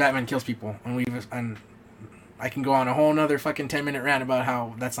 because Batman kills people, and I can go on a whole nother fucking 10-minute rant about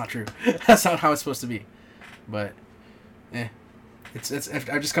how that's not true. That's not how it's supposed to be, but it's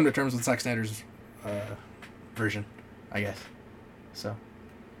I've just come to terms with Zack Snyder's version, I guess. So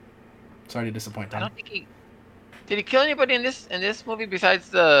sorry to disappoint Tom. I don't think did he kill anybody in this movie besides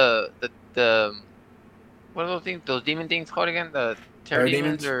the what are those things? Those demon things called again? The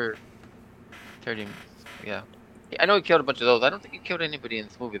Terrademons or Terrademons? Yeah, I know he killed a bunch of those. I don't think he killed anybody in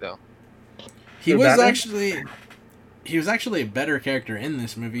this movie though. He was actually a better character in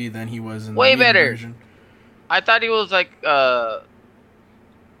this movie than he was in the way better version. I thought he was like I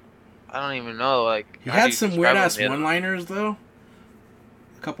don't even know, like he had some weird ass one-liners though.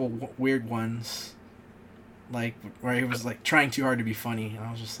 A couple weird ones, like where he was like trying too hard to be funny, and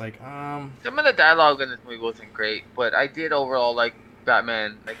I was just like, Some of the dialogue in this movie wasn't great, but I did overall like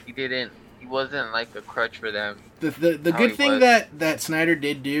Batman. Like he wasn't like a crutch for them. The good thing that Snyder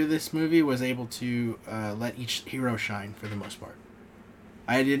did do this movie was able to let each hero shine for the most part.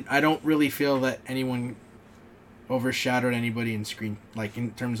 I don't really feel that anyone overshadowed anybody in screen, like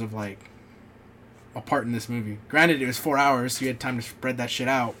in terms of like a part in this movie. Granted, it was 4 hours, so you had time to spread that shit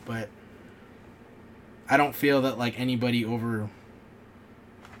out, but I don't feel that like anybody overtook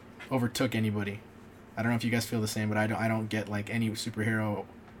anybody. I don't know if you guys feel the same, but I don't get like any superhero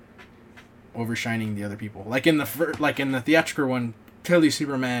overshining the other people. Like in the theatrical one, clearly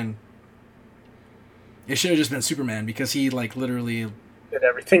Superman. It should have just been Superman because he like literally did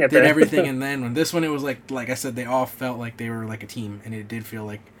everything. And then when this one, it was like I said, they all felt like they were like a team, and it did feel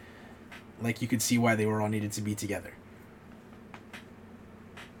like you could see why they were all needed to be together.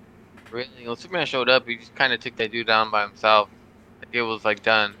 Really, when Superman showed up, he just kind of took that dude down by himself. Like it was like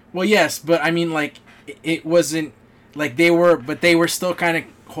done. Well, yes, but I mean, like it wasn't like they were still kind of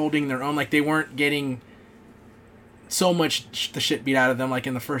holding their own. Like they weren't getting so much the shit beat out of them like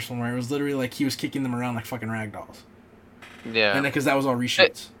in the first one, where it was literally like he was kicking them around like fucking ragdolls. Yeah, and because that was all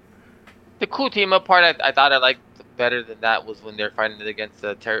reshoots. The cool team up part I thought I liked better than that was when they're fighting it against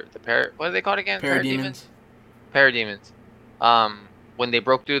the what are they called again? Parademons. Parademons. When they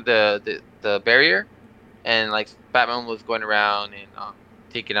broke through the barrier, and like Batman was going around and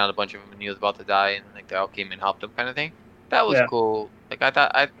taking out a bunch of them, and he was about to die, and like they all came and helped him, kind of thing. That was cool. Like I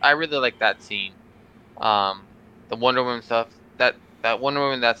thought I really liked that scene. The Wonder Woman stuff. That Wonder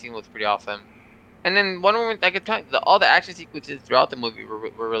Woman, that scene was pretty awesome. And then Wonder Woman, I could tell all the action sequences throughout the movie were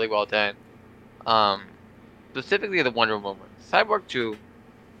really well done. Specifically the Wonder Woman, Cyborg too,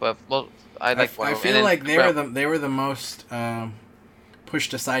 but I like Wonder Woman. I feel like they were the most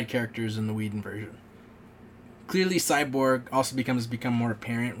pushed aside characters in the Whedon version. Clearly, Cyborg also become more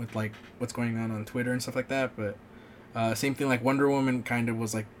apparent with like what's going on Twitter and stuff like that. But same thing, like Wonder Woman kind of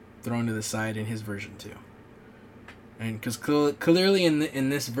was like thrown to the side in his version too. And because clearly in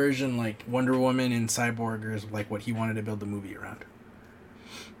this version, like Wonder Woman and Cyborg is like what he wanted to build the movie around.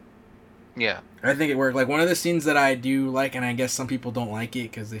 Yeah, I think it worked. Like one of the scenes that I do like, and I guess some people don't like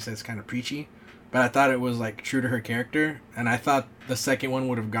it because they say it's kind of preachy, but I thought it was like true to her character, and I thought the second one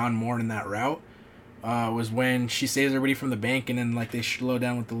would have gone more in that route. Was when she saves everybody from the bank, and then like they slow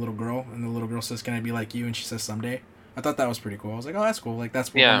down with the little girl, and the little girl says, "Can I be like you?" And she says, "Someday." I thought that was pretty cool. I was like, "Oh, that's cool. Like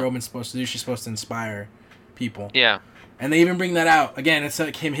that's what Wonder Woman's supposed to do. She's supposed to inspire people." Yeah. And they even bring that out again. It's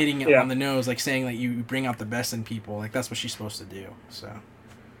like him hitting it on the nose, like saying like you bring out the best in people. Like that's what she's supposed to do. So,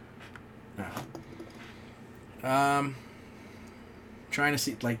 trying to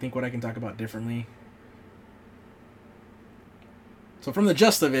see think what I can talk about differently. So from the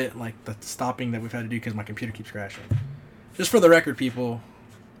gist of it, like the stopping that we've had to do because my computer keeps crashing. Just for the record, people,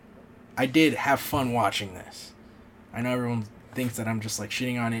 I did have fun watching this. I know everyone thinks that I'm just like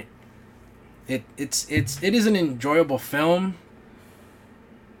shitting on it. It is an enjoyable film.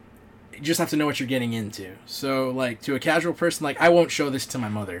 You just have to know what you're getting into. So like to a casual person, like I won't show this to my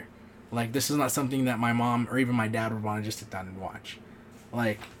mother. Like this is not something that my mom or even my dad would want to just sit down and watch.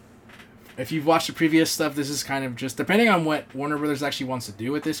 Like if you've watched the previous stuff, this is kind of just depending on what Warner Brothers actually wants to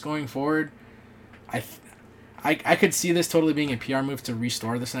do with this going forward. I could see this totally being a PR move to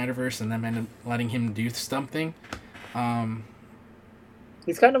restore the Snyderverse and them end up letting him do something.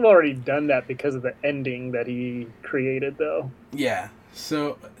 He's kind of already done that because of the ending that he created, though. Yeah.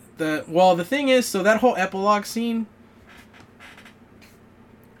 So the thing is, so that whole epilogue scene,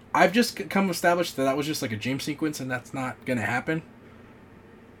 I've just come established that was just like a dream sequence, and that's not gonna happen.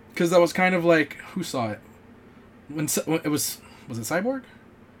 Because that was kind of like, who saw it? When it was it Cyborg?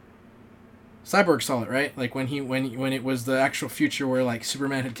 Cyborg saw it, right? Like when it was the actual future where like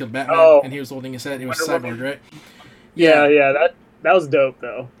Superman had killed Batman and he was holding his head. It was Cyborg, right? Yeah. That was dope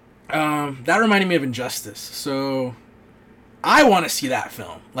though. That reminded me of Injustice. So I want to see that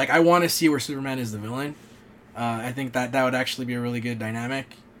film. Like I want to see where Superman is the villain. I think that would actually be a really good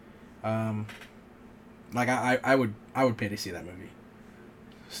dynamic. Like I would pay to see that movie.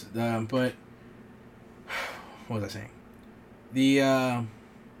 But what was I saying?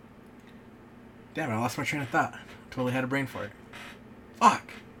 Damn it, I lost my train of thought. Totally had a brain for it. Fuck.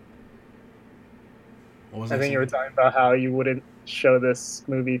 What was I think you were talking about how you wouldn't show this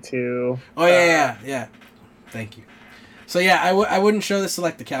movie to... Oh, yeah. Thank you. So, yeah, I wouldn't show this to,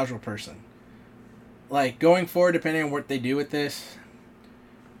 like, the casual person. Like, going forward, depending on what they do with this,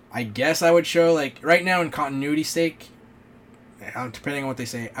 I guess I would show, like, right now in continuity's sake, depending on what they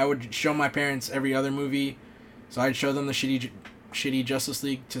say, I would show my parents every other movie. So I'd show them the shitty Justice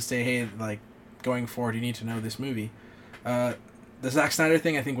League to say, hey, like, going forward, you need to know this movie. The Zack Snyder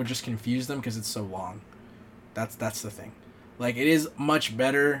thing, I think, would just confuse them because it's so long. That's the thing. Like, it is much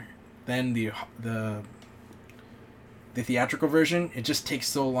better than the theatrical version. It just takes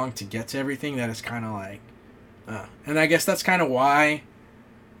so long to get to everything that it's kind of like... And I guess that's kind of why...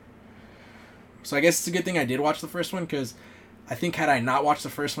 So I guess it's a good thing I did watch the first one, because I think had I not watched the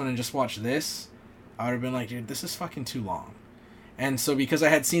first one and just watched this, I would have been like, dude, this is fucking too long. And so because I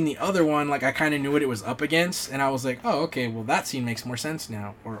had seen the other one, like, I kind of knew what it was up against, and I was like, oh, okay, well, that scene makes more sense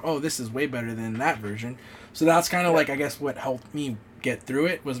now. Or, oh, this is way better than that version. So that's kind of like, I guess, what helped me get through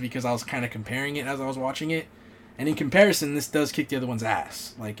it, was because I was kind of comparing it as I was watching it. And in comparison, this does kick the other one's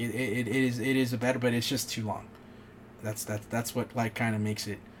ass. Like, it is a better, but it's just too long. That's what, like, kind of makes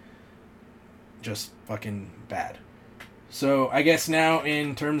it just fucking bad. So I guess now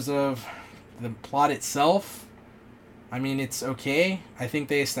in terms of the plot itself, I mean, it's okay. I think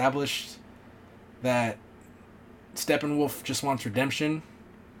they established that Steppenwolf just wants redemption,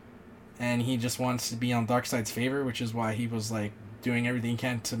 and he just wants to be on Darkseid's favor, which is why he was like doing everything he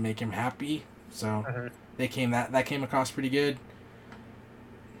can to make him happy. So that came across pretty good.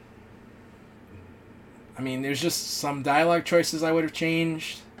 I mean, there's just some dialogue choices I would have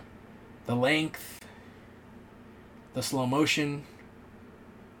changed. The length, the slow motion,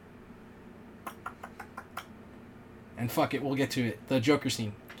 and fuck it, we'll get to it. The Joker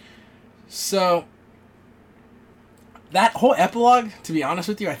scene. So, that whole epilogue, to be honest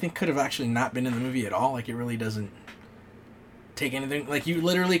with you, I think could have actually not been in the movie at all. Like, it really doesn't take anything. Like, you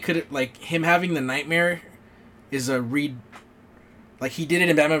literally could, like, him having the nightmare is a read. Like, he did it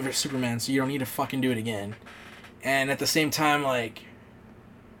in Batman vs. Superman, so you don't need to fucking do it again. And at the same time, like,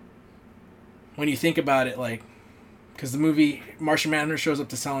 when you think about it, like, because the movie, Martian Manhunter shows up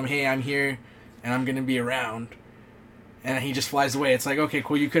to tell him, hey, I'm here, and I'm going to be around, and he just flies away. It's like, okay,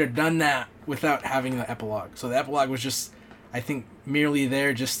 cool, you could have done that without having the epilogue. So the epilogue was just, I think, merely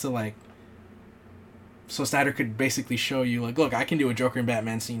there just to, like, so Snyder could basically show you, like, look, I can do a Joker and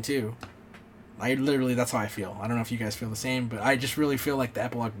Batman scene, too. Literally, that's how I feel. I don't know if you guys feel the same, but I just really feel like the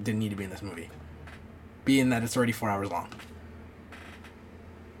epilogue didn't need to be in this movie, being that it's already 4 hours long.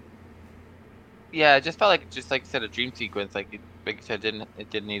 Yeah, it just felt like, just like you said, a dream sequence. Like, Like you said, it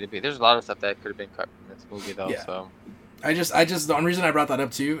didn't need to be. There's a lot of stuff that could have been cut from this movie though. Yeah. So I just the only reason I brought that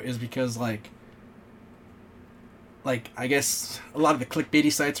up too is because like I guess a lot of the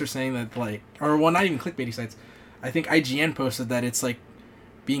clickbaity sites are saying that not even clickbaity sites. I think IGN posted that it's like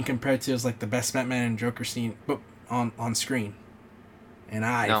being compared to as like the best Batman and Joker scene, but on screen, and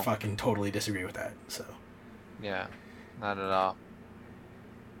I fucking totally disagree with that. So yeah, not at all.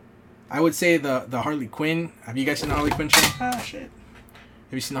 I would say the Harley Quinn. Have you guys seen the Harley Quinn show? Ah, shit.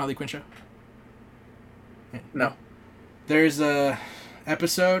 Have you seen the Harley Quinn show? No. There's a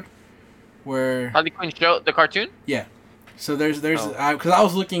episode where Harley Quinn show, the cartoon? Yeah. So there's because I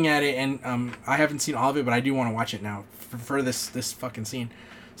was looking at it and I haven't seen all of it, but I do want to watch it now for this fucking scene.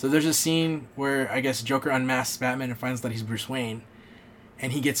 So there's a scene where I guess Joker unmasks Batman and finds that he's Bruce Wayne,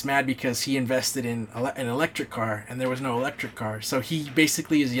 and he gets mad because he invested in an electric car and there was no electric car. So he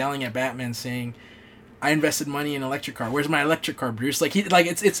basically is yelling at Batman saying, "I invested money in an electric car. Where's my electric car, Bruce?"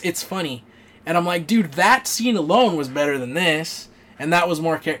 It's funny, and I'm like, dude, that scene alone was better than this, and that was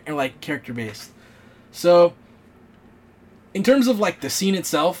more character based. So in terms of like the scene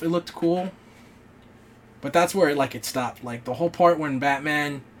itself, it looked cool, but that's where it stopped. Like the whole part when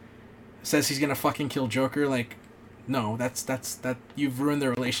Batman says he's gonna fucking kill Joker, like, no, that's you've ruined their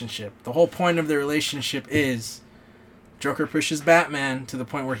relationship. The whole point of their relationship is Joker pushes Batman to the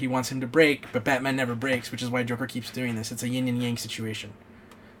point where he wants him to break, but Batman never breaks, which is why Joker keeps doing this. It's a yin and yang situation.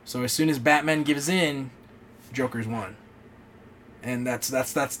 So as soon as Batman gives in, Joker's won. And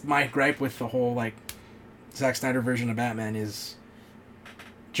that's my gripe with the whole like Zack Snyder version of Batman is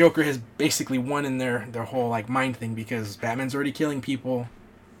Joker has basically won in their whole like mind thing because Batman's already killing people.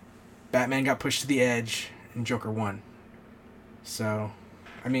 Batman got pushed to the edge and Joker won. So,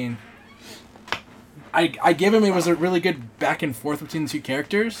 I mean, I give him it was a really good back and forth between the two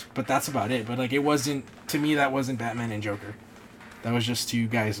characters, but that's about it. But like it wasn't, to me, that wasn't Batman and Joker. That was just two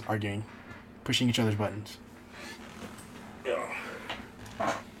guys arguing, pushing each other's buttons. Do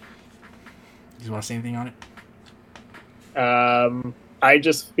you want to say anything on it? I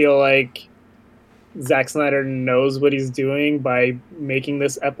just feel like Zack Snyder knows what he's doing by making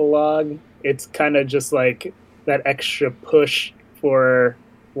this epilogue. It's kind of just like that extra push for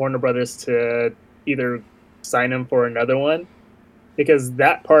Warner Brothers to either sign him for another one, because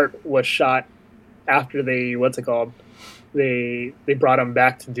that part was shot after they they brought him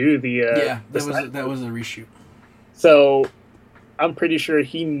back to do the that was a reshoot. So I'm pretty sure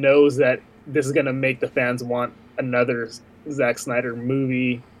he knows that this is gonna make the fans want another Zack Snyder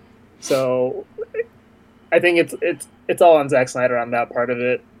movie. So I think it's all on Zack Snyder on that part of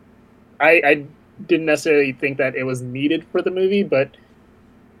it. I didn't necessarily think that it was needed for the movie, but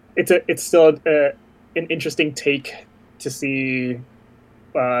it's still an interesting take to see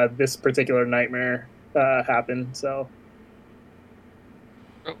this particular nightmare happen. So,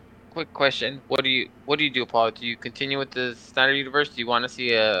 quick question: What do you do, Paul? Do you continue with the Snyder universe? Do you want to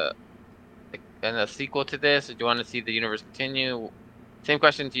see a sequel to this, or do you want to see the universe continue? Same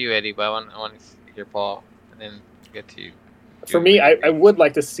question to you, Eddie, but I want to hear Paul, and then get to you. For me, I would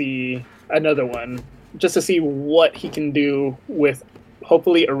like to see another one, just to see what he can do with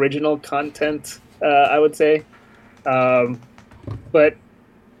hopefully original content, I would say. But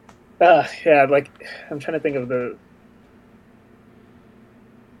yeah, like I'm trying to think of the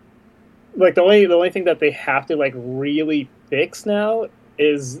only thing that they have to like really fix now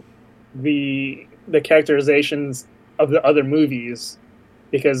is the characterizations of the other movies,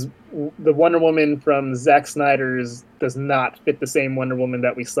 because the Wonder Woman from Zack Snyder's does not fit the same Wonder Woman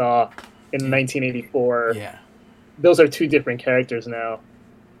that we saw in 1984. Yeah, those are two different characters now.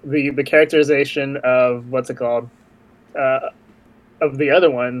 The characterization of of the other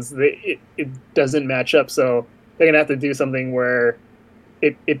ones, it doesn't match up. So they're gonna have to do something where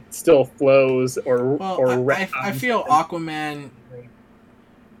it still flows I feel Aquaman,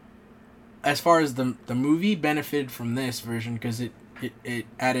 as far as the movie, benefited from this version because it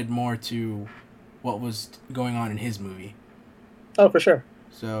added more to what was going on in his movie. Oh, for sure.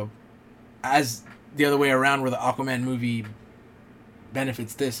 So, as the other way around, where the Aquaman movie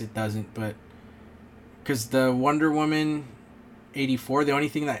benefits this, it doesn't. But because the Wonder Woman 84, the only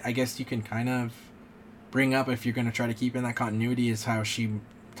thing that I guess you can kind of bring up if you're going to try to keep in that continuity is how she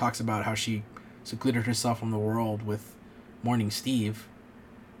talks about how she secluded herself from the world with Morning Steve.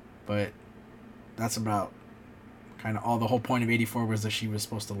 But that's about kind of all. The whole point of 84 was that she was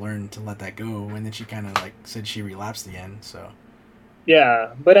supposed to learn to let that go, and then she kind of like said she relapsed again. So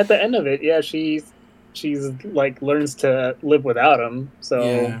yeah, but at the end of it, yeah, she's like learns to live without him.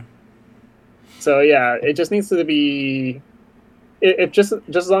 So yeah, it just needs to be. If just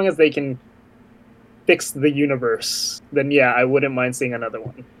as long as they can fixed the universe, then yeah, I wouldn't mind seeing another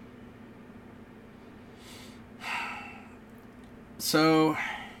one. So,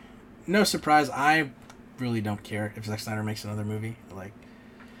 no surprise, I really don't care if Zack Snyder makes another movie. Like,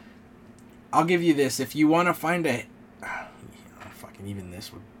 I'll give you this. If you want to find a... fucking even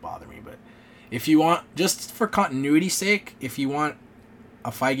this would bother me, but... If you want, just for continuity's sake, if you want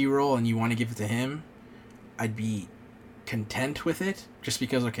a Feige role and you want to give it to him, I'd be content with it. Just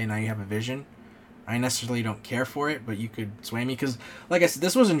because, okay, now you have a vision. I necessarily don't care for it, but you could sway me. Because, like I said,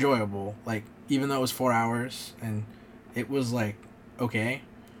 this was enjoyable. Like, even though it was 4 hours, and it was, like, okay.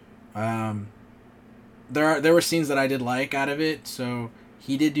 There were scenes that I did like out of it, so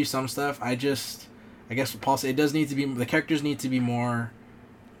he did do some stuff. I guess what Paul said, it does need to be, the characters need to be more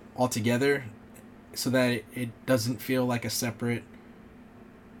all together, so that it doesn't feel like a separate,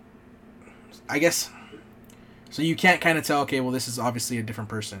 I guess, so you can't kind of tell, okay, well, this is obviously a different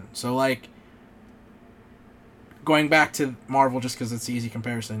person. So, like, going back to Marvel, just because it's the easy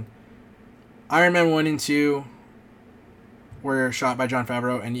comparison, Iron Man 1 and 2 were shot by Jon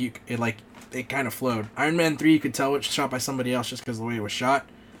Favreau, and it kind of flowed. Iron Man 3, you could tell it was shot by somebody else just because of the way it was shot.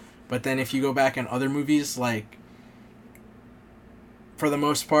 But then if you go back in other movies, like, for the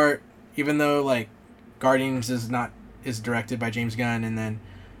most part, even though, like, Guardians is directed by James Gunn, and then,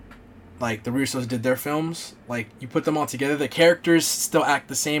 like, the Russos did their films, like, you put them all together, the characters still act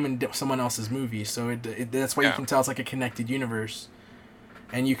the same in someone else's movie, so that's why you can tell it's like a connected universe.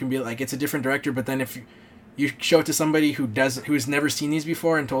 And you can be like, it's a different director, but then if you show it to somebody who's never seen these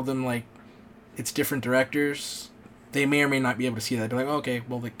before and told them, like, it's different directors, they may or may not be able to see that. They're like, oh, okay,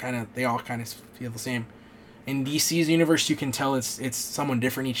 well, they all kind of feel the same. In DC's universe, you can tell it's someone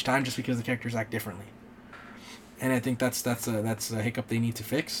different each time just because the characters act differently. And I think that's a hiccup they need to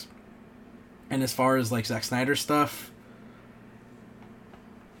fix. And as far as, like, Zack Snyder stuff,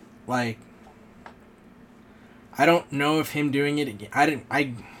 like, I don't know if him doing it again,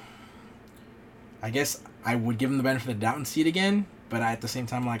 I guess I would give him the benefit of the doubt and see it again, but at the same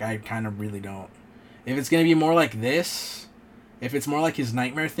time, like, I kind of really don't. If it's going to be more like this, if it's more like his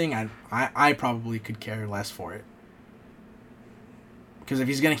nightmare thing, I probably could care less for it. Because if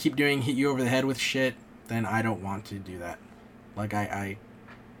he's going to keep hit you over the head with shit, then I don't want to do that. Like, I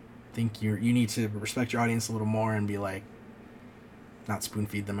think you need to respect your audience a little more and be like, not spoon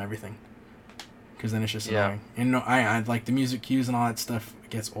feed them everything. Because then it's just annoying. And no, I like the music cues and all that stuff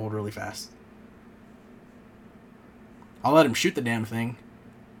gets old really fast. I'll let him shoot the damn thing,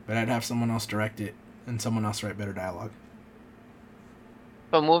 but I'd have someone else direct it and someone else write better dialogue.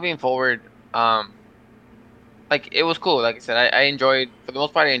 But moving forward, like, it was cool. Like I said, I enjoyed, for the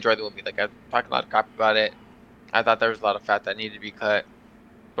most part, I enjoyed the movie. Like, I talked a lot of crap about it. I thought there was a lot of fat that needed to be cut,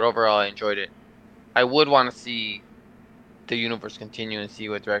 but overall, I enjoyed it. I would want to see the universe continue and see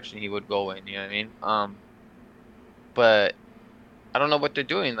what direction he would go in. You know what I mean? But I don't know what they're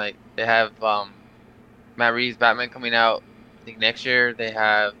doing. Like, they have Matt Reeves' Batman coming out, I think, next year. They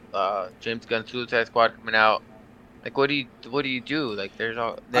have James Gunn's Suicide Squad coming out. Like, what do you do? Like, they're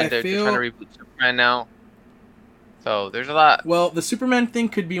trying to reboot Superman now. So there's a lot. Well, the Superman thing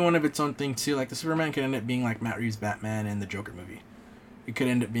could be one of its own thing too. Like, the Superman could end up being like Matt Reeves' Batman and the Joker movie. It could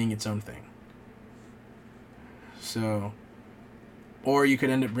end up being its own thing. So, or you could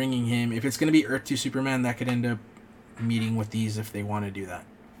end up bringing him, if it's going to be Earth 2 Superman, that could end up meeting with these if they want to do that.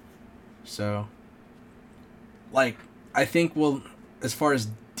 So, like, I think as far as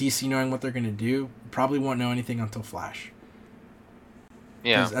DC knowing what they're going to do, probably won't know anything until Flash.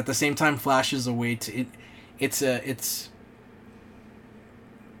 Yeah. Because at the same time, Flash is a way to... It's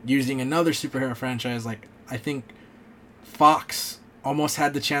using another superhero franchise. Like, I think Fox almost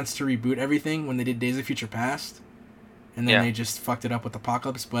had the chance to reboot everything when they did Days of Future Past, and then they just fucked it up with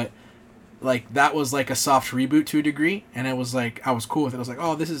Apocalypse. But, like, that was like a soft reboot to a degree, and it was like, I was cool with it. I was like,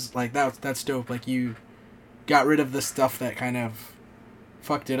 oh, this is like, that's dope. Like, you got rid of the stuff that kind of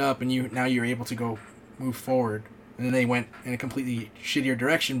fucked it up, and now you're able to go move forward. And then they went in a completely shittier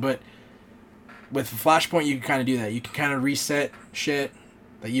direction, but with Flashpoint, you can kind of do that. You can kind of reset shit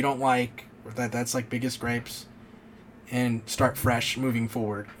that you don't like, or that's like biggest gripes, and start fresh moving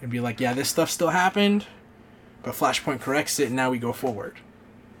forward. And be like, yeah, this stuff still happened, but Flashpoint corrects it, and now we go forward.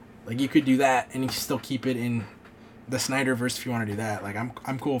 Like, you could do that, and you can still keep it in the Snyderverse if you want to do that. Like,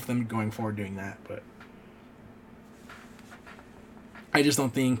 I'm cool with them going forward doing that, but I just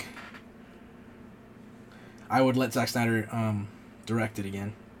don't think I would let Zack Snyder direct it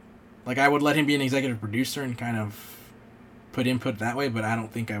again. Like, I would let him be an executive producer and kind of put input that way, but I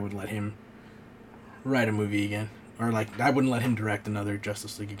don't think I would let him write a movie again. Or, like, I wouldn't let him direct another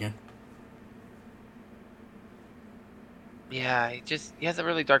Justice League again. Yeah, he has a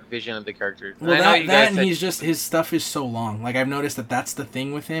really dark vision of the character. Well, I know you guys and said, he's just his stuff is so long. Like I've noticed that's the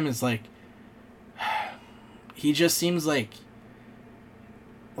thing with him is like he just seems like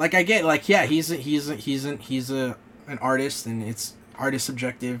I get like yeah he's an artist and it's artist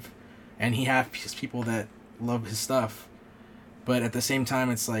subjective, and he has people that love his stuff, but at the same time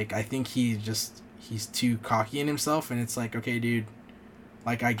it's like I think he's too cocky in himself, and it's like okay dude,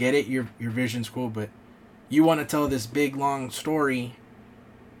 like I get it, your vision's cool, but you want to tell this big long story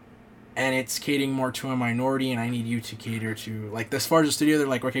and it's catering more to a minority, and I need you to cater to like as far as the studio they're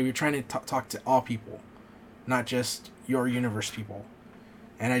like okay we're trying to talk to all people, not just your universe people.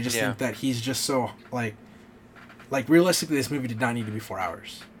 And I just think that he's just so like realistically, this movie did not need to be 4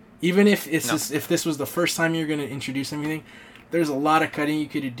 hours. Even if if this was the first time you're gonna introduce anything, there's a lot of cutting you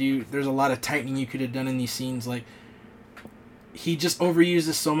could do. There's a lot of tightening you could have done in these scenes. Like he just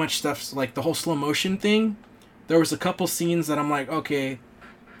overuses so much stuff. Like the whole slow motion thing. There was a couple scenes that I'm like, okay,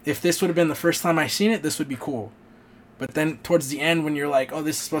 if this would have been the first time I seen it, this would be cool. But then towards the end, when you're like, oh,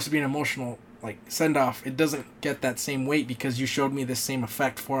 this is supposed to be an emotional like send off, it doesn't get that same weight because you showed me this same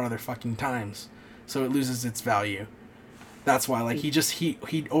effect 4 other fucking times, so it loses its value. That's why like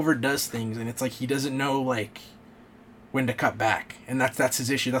he overdoes things, and it's like he doesn't know like when to cut back, and that's his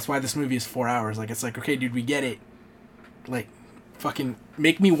issue. That's why this movie is 4 hours. Like it's like okay dude, we get it, like fucking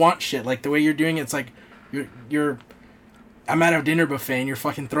make me want shit. Like the way you're doing it, it's like you're I'm at a dinner buffet and you're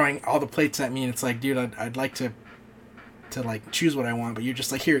fucking throwing all the plates at me, and it's like dude, I'd like to like choose what I want, but you're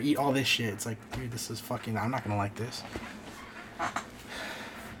just like here, eat all this shit. It's like dude, this is fucking, I'm not gonna like this.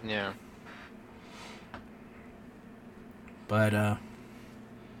 Yeah. But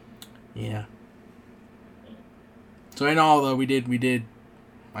yeah. So in all though, we did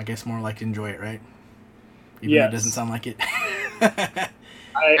I guess more like enjoy it, right? Even though it doesn't sound like it.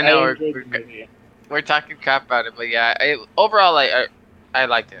 I know we're talking crap about it, but yeah, overall I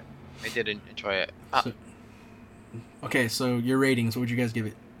liked it. I did enjoy it. Okay, so your ratings, what would you guys give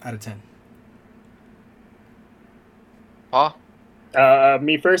it out of 10? Paul?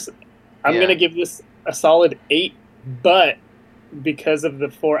 Me first. I'm going to give this a solid 8, but because of the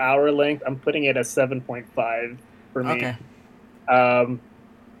 4-hour length, I'm putting it at 7.5 for me. Okay.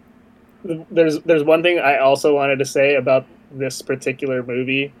 There's one thing I also wanted to say about this particular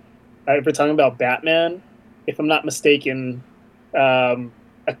movie. If we're talking about Batman, if I'm not mistaken,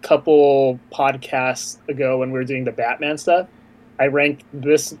 a couple podcasts ago when we were doing the Batman stuff, I ranked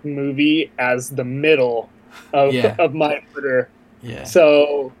this movie as the middle of my order. Yeah.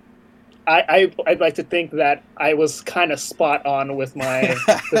 So I'd like to think that I was kind of spot on with my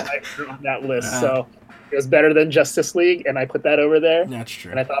on that list. So it was better than Justice League, and I put that over there. That's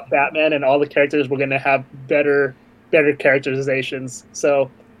true. And I thought Batman and all the characters were going to have better characterizations. So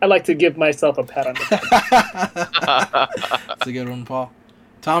I like to give myself a pat on the back. That's a good one, Paul.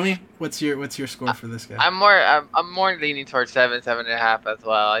 Tommy, what's your score for this guy? I'm more leaning towards 7.5 as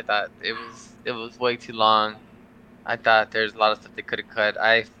well. I thought it was way too long. I thought there's a lot of stuff they could have cut.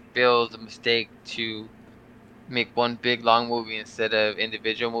 I feel it was a mistake to make one big long movie instead of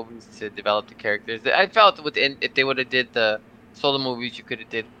individual movies to develop the characters. I felt if they would have did the solo movies, you could have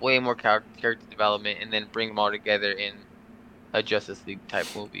did way more character development and then bring them all together in a Justice League type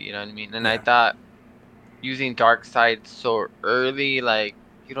movie. You know what I mean? And I thought using Darkseid so early, like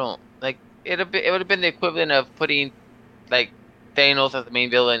you don't like it would have been the equivalent of putting like Thanos as the main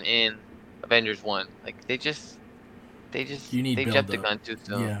villain in Avengers 1. Like they jumped the gun too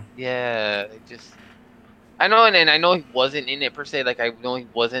soon. Yeah, they just. I know, and I know he wasn't in it per se. Like I know he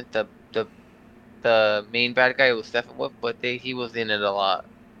wasn't the main bad guy. It was Steppenwolf, but he was in it a lot.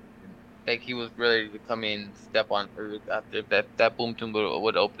 Like he was ready to come in, step on Earth after that boom tomb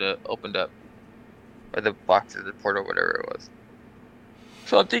would opened up, or the box or the portal, whatever it was.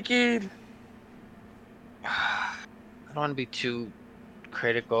 So I'm thinking, I don't want to be too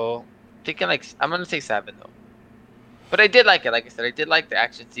critical. I'm thinking like I'm gonna say 7 though. But I did like it. Like I said, I did like the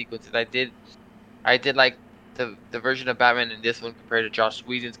action sequences. I did like the version of Batman in this one compared to Joss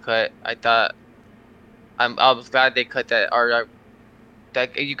Whedon's cut. I thought I was glad they cut that. Or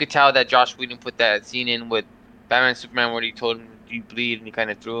that you could tell that Joss Whedon put that scene in with Batman and Superman where he told him you bleed and he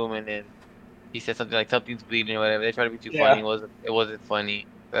kind of threw him and then he said something like something's bleeding or whatever. They tried to be too funny. It wasn't funny.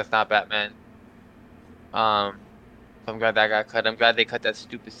 That's not Batman. So I'm glad that got cut. I'm glad they cut that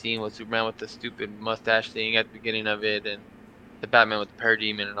stupid scene with Superman with the stupid mustache thing at the beginning of it and the Batman with the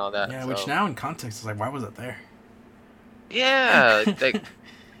parademon and all that. Yeah, which now in context is like, why was it there? Yeah, like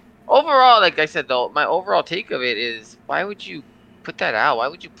overall, like I said though, my overall take of it is, why would you put that out? Why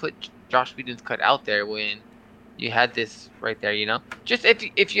would you put Josh Whedon's cut out there when you had this right there? You know, just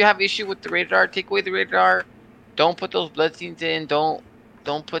if you have issue with the rated R, take away the rated R. don't put those blood scenes in. Don't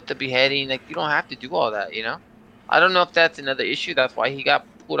put the beheading. Like, you don't have to do all that. I don't know if that's another issue. That's why he got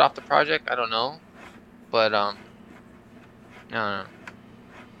pulled off the project. I don't know, but I don't know.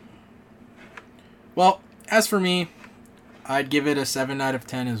 Well, as for me, I'd give it a 7 out of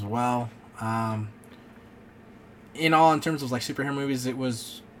 10 as well. In terms of like superhero movies, it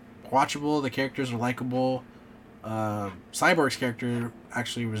was watchable. The characters were likable. Cyborg's character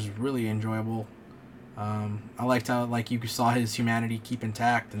actually was really enjoyable. I liked how like you saw his humanity keep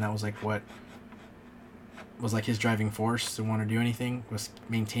intact, and that was like what was like his driving force to want to do anything, was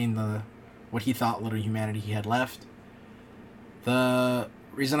maintain what he thought little humanity he had left. The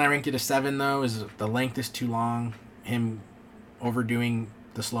reason I ranked it a 7 though is the length is too long. Him overdoing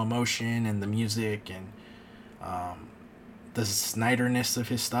the slow motion and the music and the Snyderness of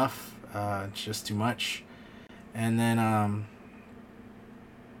his stuff, it's just too much. And then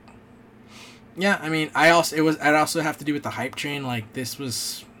yeah, I mean, I'd also have to do with the hype train. Like, this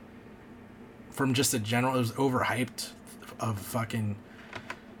was from just a general, it was overhyped of fucking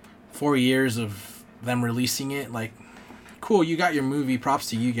 4 years of them releasing it. Like, cool, you got your movie, props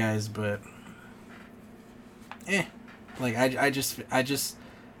to you guys, but like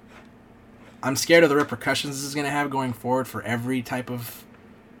I'm scared of the repercussions this is gonna have going forward for every type of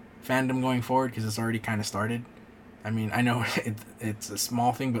fandom going forward, because it's already kind of started. I mean, I know it's a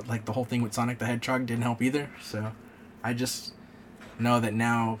small thing, but like the whole thing with Sonic the Hedgehog didn't help either. So I just know that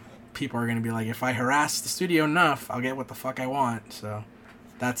now people are gonna be like, if I harass the studio enough, I'll get what the fuck I want. So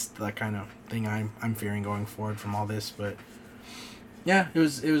that's the kind of thing I'm fearing going forward from all this. But yeah, it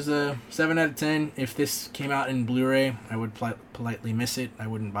was a 7 out of 10. If this came out in Blu-ray, I would politely miss it. I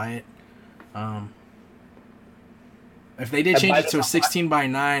wouldn't buy it. If they did change it to a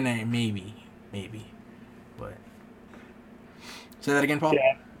 16:9, maybe. But say that again, Paul.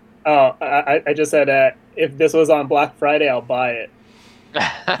 Yeah. Oh, I just said if this was on Black Friday, I'll buy it.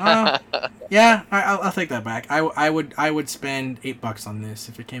 Yeah, I'll take that back. I would spend $8 on this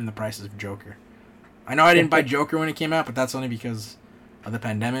if it came the price of Joker. I know I didn't buy Joker when it came out, but that's only because of the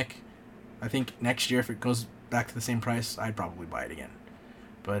pandemic. I think next year, if it goes back to the same price, I'd probably buy it again.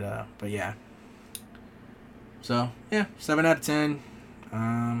 But yeah. So yeah, 7 out of 10.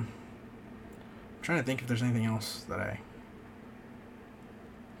 I'm trying to think if there's anything else that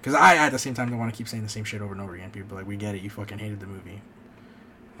because I at the same time don't want to keep saying the same shit over and over again. People are like, we get it, you fucking hated the movie.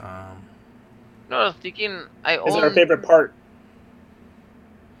 No, I was thinking Is it our favorite part?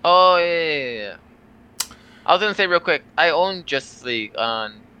 Oh yeah. I was gonna say real quick, I own Justice League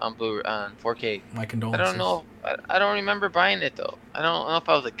on 4K. My condolences. I don't know. I don't remember buying it though. I don't know if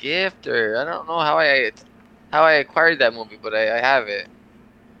I was a gift or I don't know how I acquired that movie, but I have it.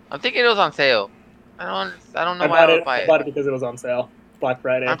 I'm thinking it was on sale. I don't know why I would buy it. I bought it because it was on sale, Black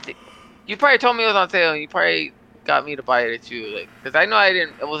Friday. You probably told me it was on sale, and you probably got me to buy it too. Like, because I know I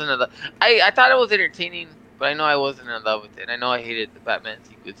wasn't in love. I thought it was entertaining, but I know I wasn't in love with it. I know I hated the Batman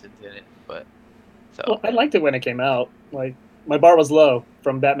sequences in it, but so. Well, I liked it when it came out. Like, my bar was low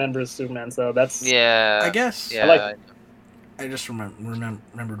from Batman vs Superman, so that's yeah. I guess. Yeah. I just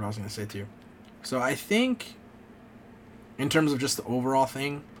remembered what I was gonna say too. So I think, in terms of just the overall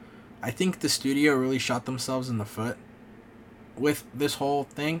thing, I think the studio really shot themselves in the foot with this whole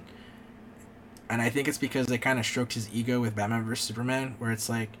thing. And I think it's because they kind of stroked his ego with Batman vs Superman, where it's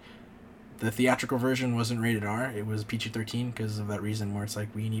like the theatrical version wasn't rated R, it was PG-13 because of that reason, where it's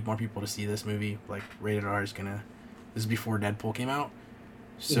like, we need more people to see this movie. Like, rated R is gonna... This is before Deadpool came out.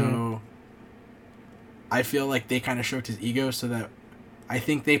 So I feel like they kind of stroked his ego, so that I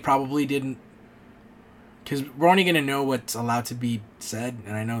think they probably didn't... Because we're only going to know what's allowed to be said,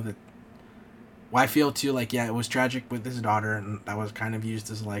 and I know that... Well, I feel too, like, yeah, it was tragic with his daughter, and that was kind of used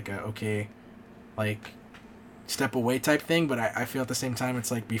as like a, okay, like, step away type thing, but I feel at the same time,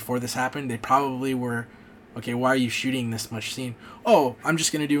 it's like, before this happened, they probably were, okay, why are you shooting this much scene? Oh, I'm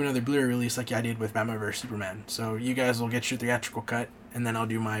just going to do another Blu-ray release like I did with Batman vs Superman, so you guys will get your theatrical cut, and then I'll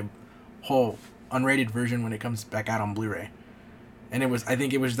do my whole unrated version when it comes back out on Blu-ray. And I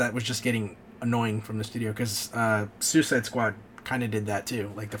think it was just getting annoying from the studio, because Suicide Squad kind of did that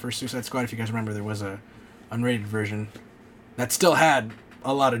too. Like, the first Suicide Squad, if you guys remember, there was a unrated version that still had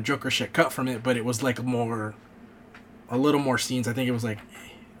a lot of Joker shit cut from it, but it was like a little more scenes. I think it was like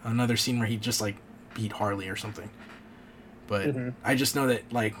another scene where he just like beat Harley or something. But I just know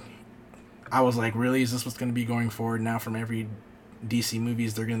that, like, I was like, really, is this what's going to be going forward now? From every DC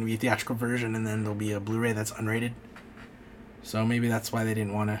movies, they're going to be a theatrical version, and then there'll be a Blu-ray that's unrated. So maybe that's why they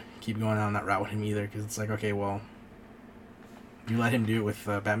didn't want to keep going down that route with him either, because it's like, okay, well, you let him do it with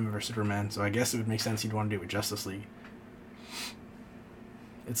Batman vs Superman, so I guess it would make sense he'd want to do it with Justice League.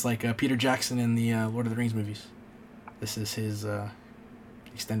 It's like Peter Jackson in the Lord of the Rings movies. this is his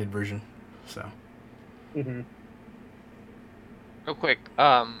extended version. So. Mm-hmm. Real quick,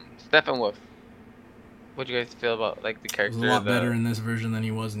 Steppenwolf. What do you guys feel about like the He character? was a lot better in this version than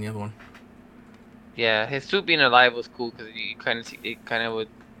he was in the other one. Yeah, his suit being alive was cool because you kind of see it kind of would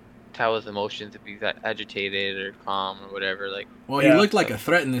tell his emotions if he's agitated or calm or whatever. Like, Well, he looked like a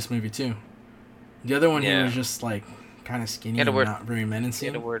threat in this movie too. The other one, he Yeah. was just like kind of he skinny had a and word. not very He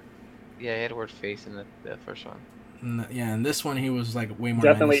menacing. had a word. Yeah, he had a word face in the first one. And this one he was like way more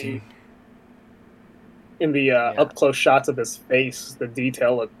Definitely. menacing. In the up close shots of his face, the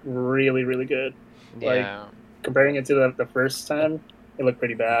detail looked really, really good. Yeah. Like comparing it to the first time, it looked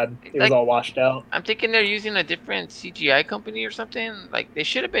pretty bad. It was Like- all washed out. I'm thinking they're using a different CGI company or something. Like they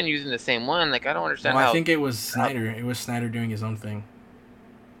should have been using the same one. Like I don't understand Well, how. I think it was Snyder. It was Snyder doing his own thing.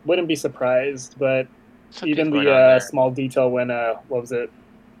 Wouldn't be surprised, but Something's even going the on there. small detail when what was it?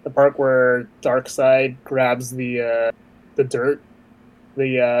 The part where Darkseid grabs the dirt,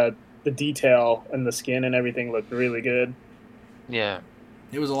 the detail and the skin and everything looked really good. Yeah.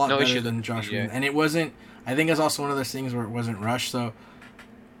 It was a lot No better issues than with Josh CGI. Green, and it wasn't. I think it's also one of those things where it wasn't rushed. So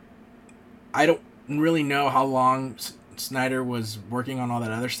I don't really know how long Snyder was working on all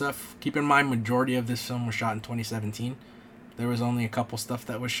that other stuff. Keep in mind, majority of this film was shot in 2017. There was only a couple stuff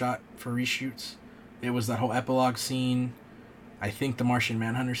that was shot for reshoots. It was that whole epilogue scene. I think the Martian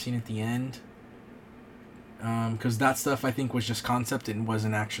Manhunter scene at the end. Because that stuff I think was just concept and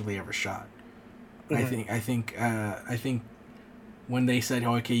wasn't actually ever shot. Mhm. I think when they said,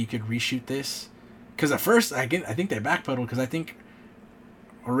 "Oh, okay, you could reshoot this," because at first I think they backpedaled because I think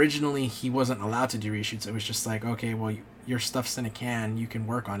originally he wasn't allowed to do reshoots. It was just like, okay, well, your stuff's in a can, you can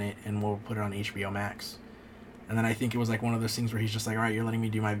work on it, and we'll put it on HBO Max. And then I think it was like one of those things where he's just like, all right, you're letting me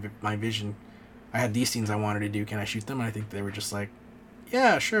do my vision. I had these scenes I wanted to do. Can I shoot them? And I think they were just like,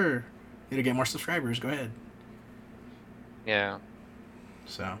 yeah, sure. It'll get more subscribers. Go ahead. Yeah.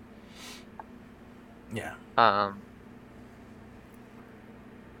 So, yeah.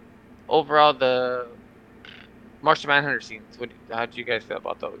 Overall, the Martian Manhunter scenes. How do you guys feel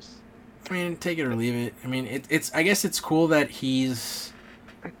about those? I mean, take it or leave it. I mean, it's. I guess it's cool that he's.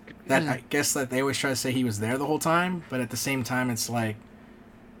 That I guess that they always try to say he was there the whole time, but at the same time, it's like.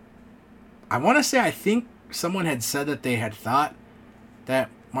 I want to say I think someone had said that they had thought that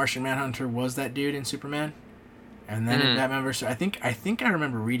Martian Manhunter was that dude in Superman, and then that member. So I think I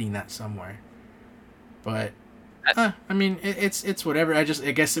remember reading that somewhere, but. I mean, it's whatever. I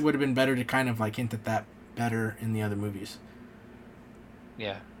guess it would have been better to kind of like hint at that better in the other movies.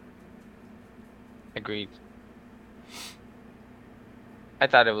 Yeah. Agreed. I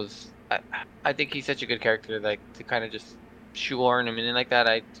thought it was. I think he's such a good character, like to kind of just shoehorn him in like that.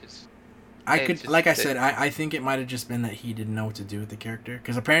 I think it might have just been that he didn't know what to do with the character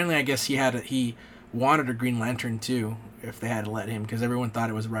because apparently I guess he wanted a Green Lantern too if they had let him because everyone thought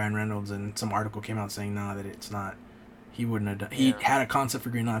it was Ryan Reynolds and some article came out saying that it's not. He wouldn't have done. He had a concept for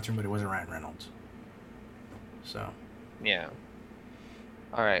Green Lantern, but it wasn't Ryan Reynolds. So. Yeah.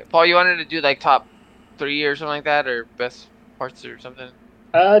 All right, Paul. You wanted to do like top 3 or something like that, or best parts or something?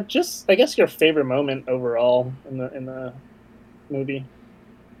 Just I guess your favorite moment overall in the movie.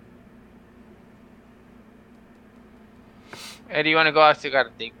 Eddie, you want to go? I still got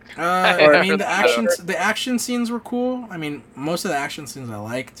to think. I mean, the action scenes were cool. I mean, most of the action scenes I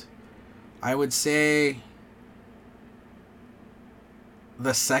liked. I would say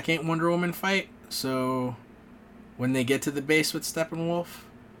the second Wonder Woman fight. So when they get to the base with Steppenwolf,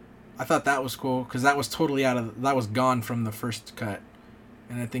 I thought that was cool because that was totally that was gone from the first cut,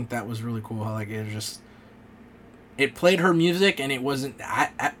 and I think that was really cool. How like it played her music and it wasn't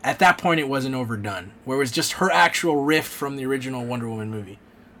at that point it wasn't overdone. Where it was just her actual riff from the original Wonder Woman movie,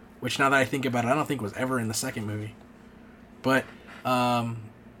 which now that I think about it, I don't think was ever in the second movie. But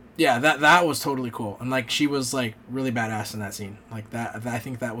yeah, that was totally cool, and like she was like really badass in that scene. Like that I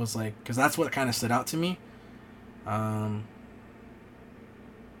think that was like because that's what kind of stood out to me. I'm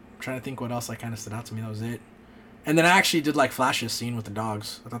trying to think what else like kind of stood out to me. That was it. And then I actually did like Flash's scene with the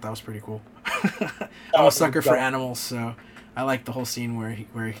dogs. I thought that was pretty cool. I'm a sucker for animals, so I liked the whole scene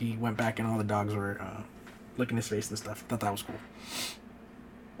where he went back and all the dogs were licking his face and stuff. I thought that was cool.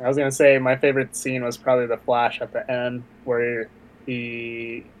 I was gonna say my favorite scene was probably the Flash at the end where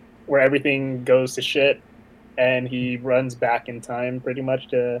everything goes to shit and he runs back in time pretty much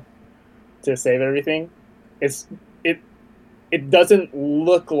to save everything. It doesn't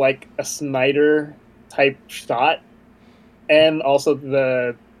look like a Snyder type shot, and also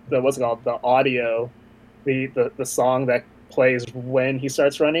the what's it called, the audio, the song that plays when he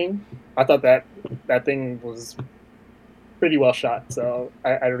starts running. I thought that thing was pretty well shot, so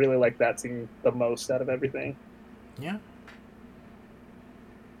I really like that scene the most out of everything. Yeah.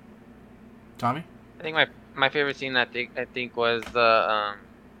 Tommy? I think my favorite scene I think was the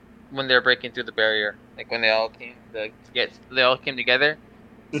when they're breaking through the barrier, like when they all came together,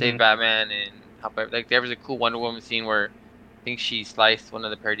 to save Batman and help. Like there was a cool Wonder Woman scene where I think she sliced one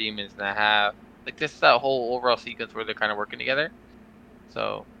of the parademons in half. Like just that whole overall sequence where they're kind of working together.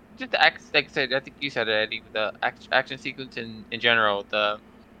 So just the act, like I said, I think you said it, Eddie. The action sequence in general, the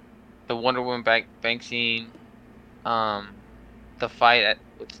Wonder Woman bank scene, um, the fight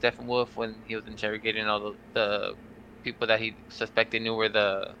with Steppenwolf when he was interrogating all the people that he suspected knew where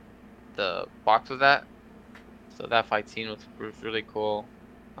the box was at. So that fight scene was really cool.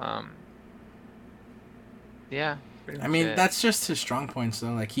 Yeah. I mean, that's just his strong points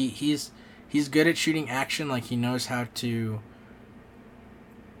though. Like he's good at shooting action. Like he knows how to,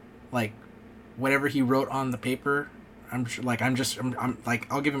 like, whatever he wrote on the paper. I'm like,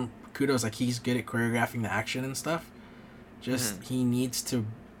 I'll give him kudos. Like he's good at choreographing the action and stuff. Just he needs to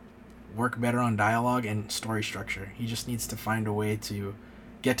work better on dialogue and story structure. He just needs to find a way to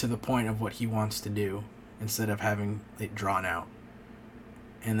get to the point of what he wants to do instead of having it drawn out.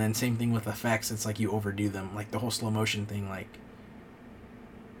 And then same thing with effects. It's like you overdo them. Like the whole slow motion thing, like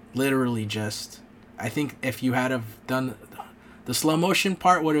literally just, I think if you had have done the slow motion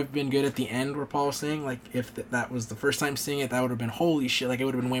part would have been good at the end where Paul was saying, like if that was the first time seeing it, that would have been holy shit. Like it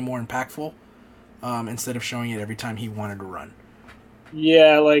would have been way more impactful instead of showing it every time he wanted to run.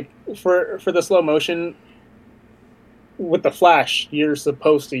 Yeah, like for the slow motion with the Flash, you're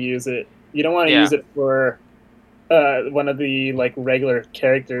supposed to use it. You don't want to use it for one of the like regular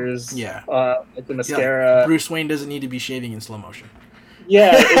characters. Yeah. Like the mascara. Like Bruce Wayne doesn't need to be shaving in slow motion.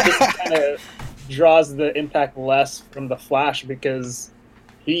 Yeah, it just kind of draws the impact less from the Flash because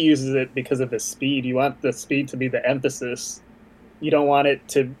he uses it because of his speed. You want the speed to be the emphasis. You don't want it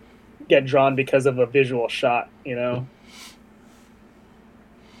to get drawn because of a visual shot, you know?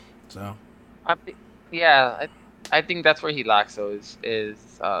 So, I think that's where he lacks though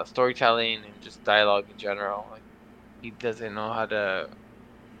is storytelling and just dialogue in general. Like he doesn't know how to.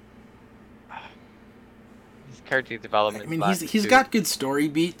 His character development. I mean, he's got good story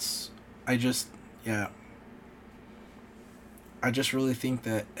beats. I just really think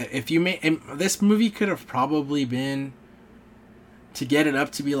that if you this movie could have probably been, to get it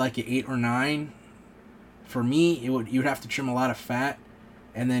up to be like an 8 or 9. For me, you'd have to trim a lot of fat,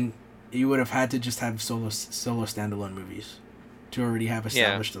 and then you would have had to just have solo standalone movies to already have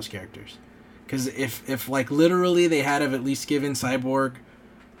established those characters. Because if like literally they had have at least given Cyborg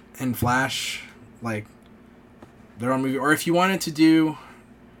and Flash like their own movie, or if you wanted to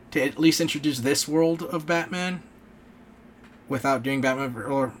at least introduce this world of Batman without doing Batman,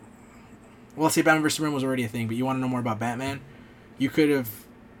 or well, let's say Batman vs. Superman was already a thing, but you want to know more about Batman, you could have,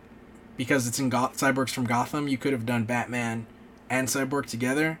 because it's in Cyborg's from Gotham, you could have done Batman and Cyborg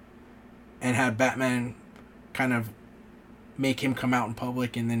together and had Batman kind of make him come out in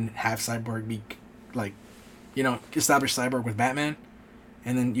public and then have Cyborg be like, you know, establish Cyborg with Batman,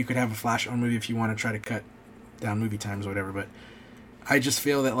 and then you could have a Flash own movie if you want to try to cut down movie times or whatever. But I just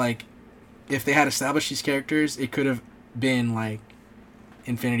feel that like if they had established these characters, it could have been like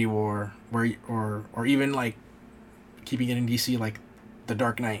Infinity War, or even like keeping it in DC, like The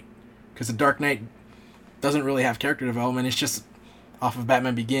Dark Knight, because The Dark Knight doesn't really have character development. It's just off of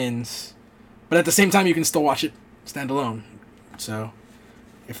Batman Begins, but at the same time you can still watch it standalone. So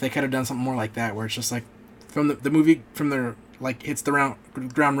if they could have done something more like that, where it's just like from the movie from their like hits the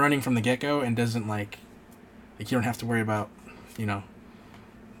ground running from the get-go and doesn't like you don't have to worry about, you know,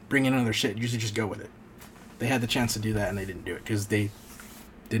 bringing in other shit. You usually just go with it. They had the chance to do that and they didn't do it because they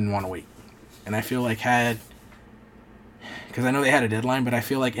didn't want to wait. And I feel like because I know they had a deadline, but I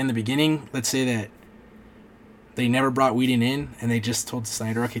feel like in the beginning, let's say that they never brought Whedon in and they just told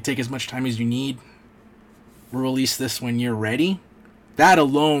Snyder, okay, take as much time as you need. We'll release this when you're ready. That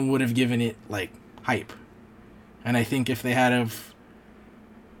alone would have given it like hype. And I think if they had of,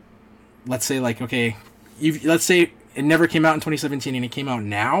 let's say like, okay, let's say it never came out in 2017 and it came out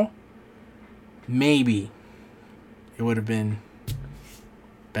now, maybe it would have been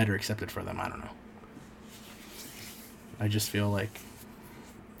better accepted for them. I don't know. I just feel like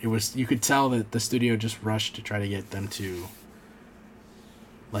you could tell that the studio just rushed to try to get them to,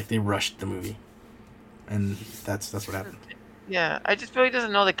 like they rushed the movie. And that's what happened. Yeah, I just feel he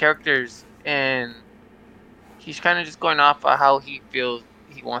doesn't know the characters, and he's kind of just going off of how he feels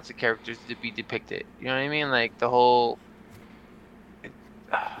he wants the characters to be depicted. You know what I mean? Like the whole.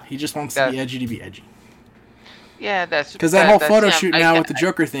 He just wants to be edgy. Yeah, that's because that whole photo shoot now with the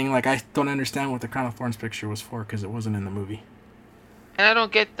Joker thing. Like I don't understand what the Crown of Thorns picture was for because it wasn't in the movie. And I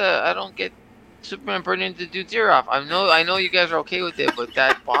don't get Superman burning the dude's ear off. I know you guys are okay with it, but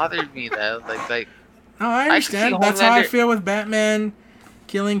that bothered me. That was like. No, I I could see understand. That's how I Homelander- feel with Batman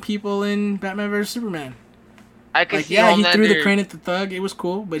killing people in Batman vs Superman. I could Like, see yeah, Homelander. he threw the crane at the thug. It was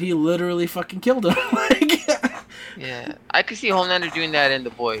cool, but he literally fucking killed him. Like, Yeah, I could see Homelander doing that in The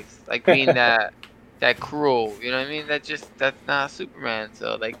Boys, like being that cruel. You know what I mean? That's not Superman.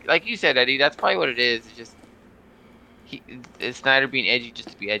 So like you said, Eddie, that's probably what it is. It's just it's Snyder being edgy just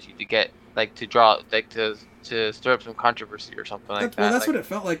to be edgy to get like to draw like to stir up some controversy or something like that. well, that's like, what it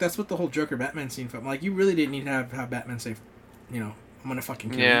felt like. That's what the whole Joker Batman scene felt like. You really didn't need to have Batman say, you know, I'm gonna fucking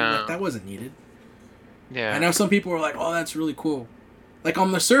kill you. Yeah. Like, that wasn't needed. Yeah. I know some people were like, oh, that's really cool. Like,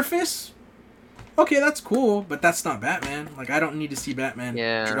 on the surface, okay, that's cool, but that's not Batman. Like, I don't need to see Batman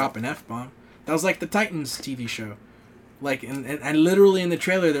drop an F-bomb. That was like the Titans TV show. Like, and literally in the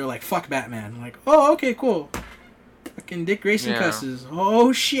trailer, they're like, fuck Batman. Like, oh, okay, cool. Fucking Dick Grayson cusses.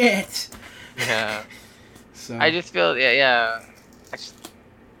 Oh, shit. Yeah. So I just feel, I just,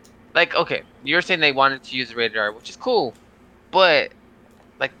 like, okay, you're saying they wanted to use rated R, which is cool, but,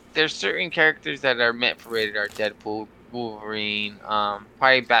 like, there's certain characters that are meant for rated R, Deadpool, Wolverine,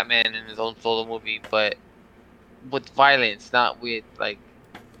 probably Batman in his own solo movie, but with violence, not with, like,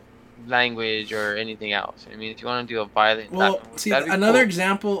 language or anything else. I mean, if you want to do a violent well, Batman movie, see, that'd be another cool.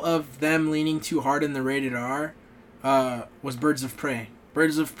 example of them leaning too hard in the rated R was Birds of Prey.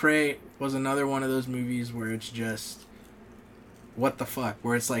 Birds of Prey was another one of those movies where it's just, what the fuck?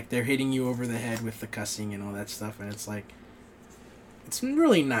 Where it's like they're hitting you over the head with the cussing and all that stuff, and it's like, it's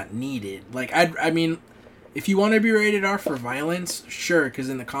really not needed. Like, I mean, if you want to be rated R for violence, sure, because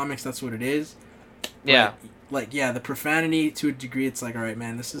in the comics that's what it is. Yeah. But, like, yeah, the profanity, to a degree, it's like, alright,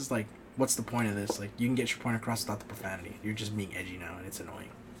 man, this is like, what's the point of this? Like, you can get your point across without the profanity. You're just being edgy now, and it's annoying.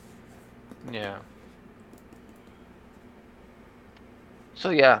 Yeah. So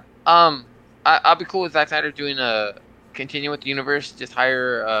yeah, I'll be cool with Zack Snyder doing continue with the universe. Just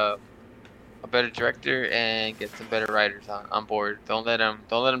hire a better director and get some better writers on board. Don't let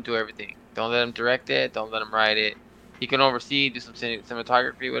him do everything. Don't let him direct it. Don't let him write it. He can oversee, do some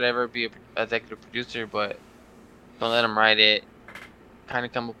cinematography, whatever, be an executive producer, but don't let him write it. Kind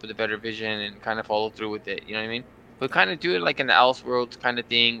of come up with a better vision and kind of follow through with it. You know what I mean? But kind of do it like an Elseworlds kind of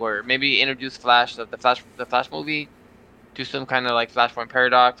thing, where maybe introduce Flash, the Flash movie. Do some kind of like Flashpoint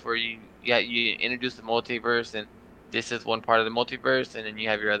Paradox where you introduce the multiverse, and this is one part of the multiverse, and then you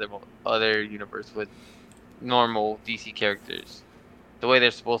have your other universe with normal DC characters, the way they're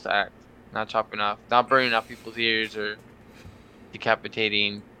supposed to act, not burning off people's ears or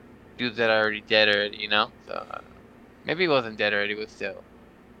decapitating dudes that are already dead already, you know. So maybe he wasn't dead already, but still,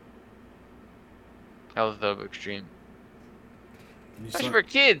 that was a little extreme. Especially for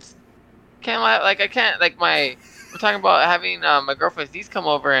kids. We're talking about having my girlfriend's niece come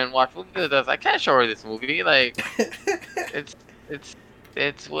over and watch movies with us. I can't show her this movie. Like, it's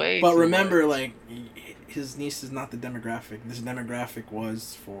way. But too remember, much. like, his niece is not the demographic. This demographic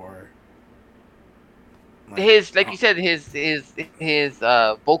was for. Like, You said, his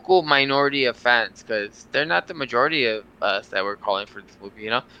vocal minority of fans, because they're not the majority of us that were calling for this movie.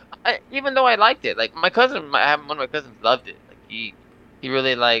 You know, even though I liked it, like one of my cousins loved it. Like he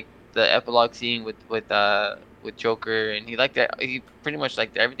really liked the epilogue scene with Joker, and he liked that. He pretty much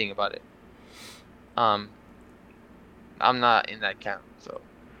liked everything about it. I'm not in that camp, so.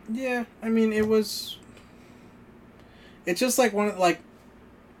 Yeah, I mean, it's just like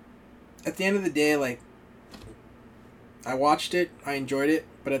at the end of the day, like, I watched it, I enjoyed it,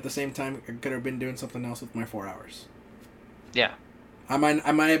 but at the same time, I could have been doing something else with my 4 hours. Yeah. Am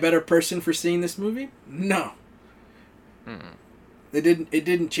I a better person for seeing this movie? No. Mm-mm. It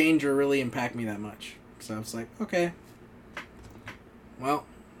didn't change or really impact me that much. So it's like, okay. Well,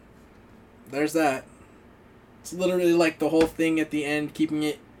 there's that. It's literally like the whole thing at the end, keeping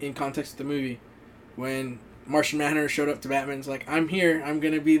it in context of the movie. When Martian Manhunter showed up to Batman's like, I'm here, I'm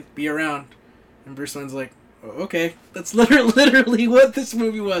gonna be around. And Bruce Wayne's like, oh, okay. That's literally what this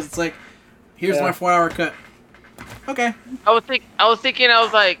movie was. It's like, here's my 4-hour cut. Okay. I was thinking,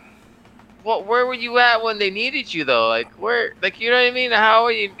 like, where were you at when they needed you though? Like, where, like, you know what I mean? How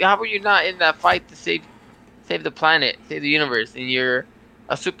were you not in that fight to save the planet, save the universe, and you're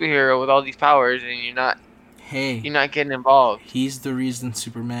a superhero with all these powers, and you're not getting involved? He's the reason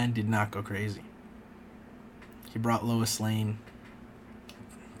Superman did not go crazy. He brought Lois Lane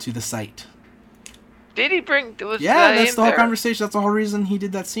to the site. Did he bring? Yeah, that's the whole conversation. That's the whole reason he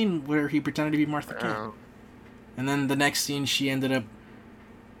did that scene where he pretended to be Martha Kent. And then the next scene, she ended up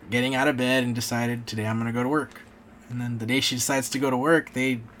getting out of bed and decided, today I'm going to go to work. And then the day she decides to go to work,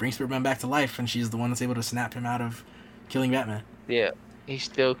 they bring Superman back to life, and she's the one that's able to snap him out of killing Batman. Yeah. he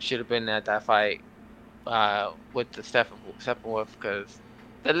still should have been at that fight with the Steppenwolf, because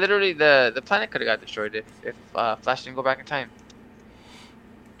the planet could have got destroyed if Flash didn't go back in time.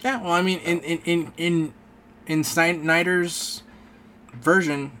 Yeah, well, I mean, in Snyder's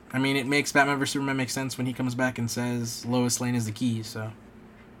version, I mean, it makes Batman vs Superman make sense when he comes back and says Lois Lane is the key. So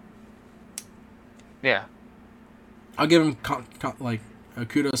Yeah. I'll give him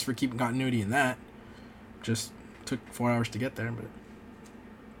kudos for keeping continuity in that. Just took 4 hours to get there, but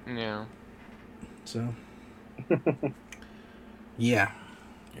Yeah. so yeah.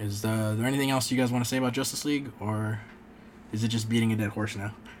 Is there anything else you guys want to say about Justice League, or is it just beating a dead horse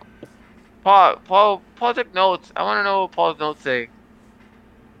now? Paul took notes. I want to know what Paul's notes say.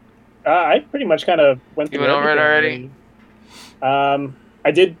 I pretty much kind of went You through went over it everything. already?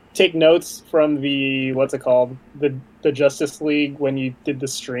 I did take notes from the what's it called, the Justice League when you did the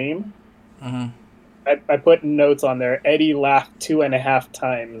stream. Mm-hmm. I put notes on there. Eddie laughed 2.5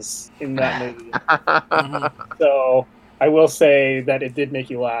 times in that movie. Mm-hmm. So I will say that it did make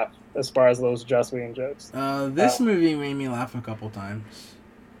you laugh as far as those Joss Whedon jokes. This movie made me laugh a couple times.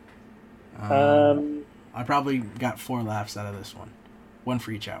 I probably got 4 laughs out of this one. 1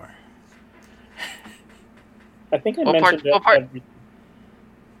 for each hour. I think I What mentioned part- it.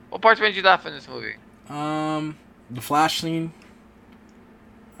 What parts made you laugh in this movie? The Flash scene.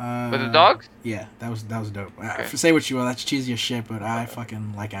 With the dogs? Yeah, that was dope. Okay. Say what you will, that's cheesy as shit, but I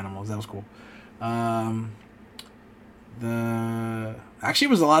fucking like animals. That was cool. Actually, it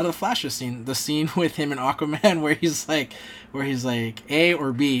was a lot of the Flash's scene. The scene with him and Aquaman, where he's like A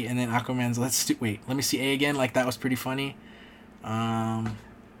or B, and then Aquaman's wait, let me see A again. Like, that was pretty funny. Let's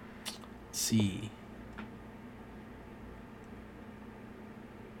see.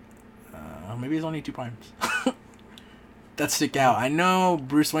 Maybe it's only 2 points. That stick out. I know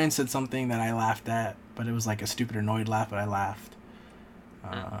Bruce Wayne said something that I laughed at, but it was like a stupid annoyed laugh, but I laughed.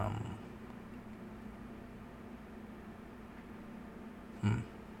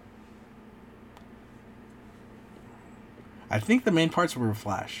 I think the main parts were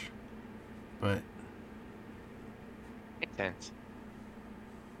Flash, but Makes sense.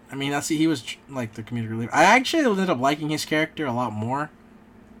 I mean, he was like the comedic relief. I actually ended up liking his character a lot more.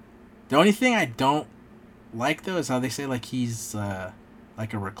 The only thing I don't like, though, is how they say like he's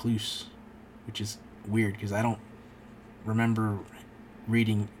like a recluse, which is weird because I don't remember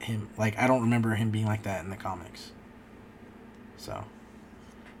reading him. Like, I don't remember him being like that in the comics. So,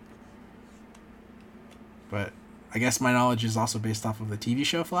 but I guess my knowledge is also based off of the TV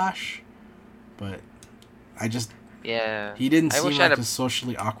show Flash. But he didn't seem like a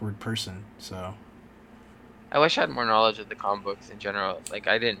socially awkward person. So I wish I had more knowledge of the comic books in general. Like,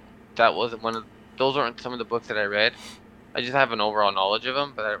 that wasn't those weren't some of the books that I read. I just have an overall knowledge of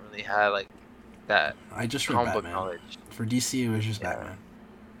them, but I don't really have like that. I just read comic book Batman. knowledge. For DC, it was just Batman.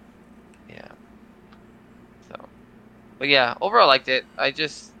 Yeah. So, but yeah, overall I liked it. Like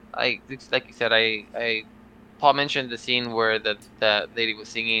you said, Paul mentioned the scene where the lady was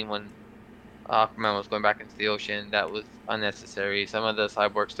singing when Aquaman was going back into the ocean. That was unnecessary. Some of the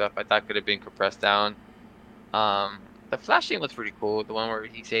cyborg stuff I thought could have been compressed down. The Flash scene was pretty cool. The one where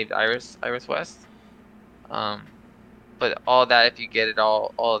he saved Iris West. But all that, if you get it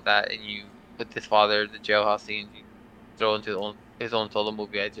all of that, and you put his father, the jailhouse scene, you throw into his own solo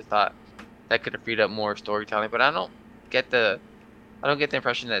movie, I just thought that could have freed up more storytelling. But I don't get the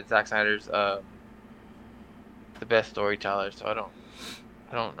impression that Zack Snyder's the best storyteller. So I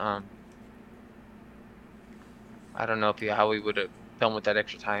don't know how we would have done with that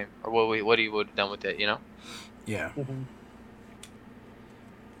extra time, or what he would have done with it. You know? Yeah. Mm-hmm.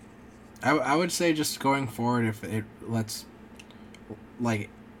 I would say just going forward, if it lets, like,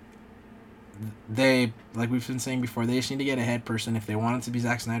 we've been saying before, they just need to get a head person. If they want it to be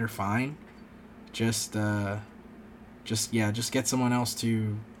Zack Snyder, fine. Just get someone else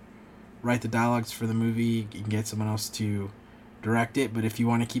to write the dialogues for the movie. You can get someone else to direct it. But if you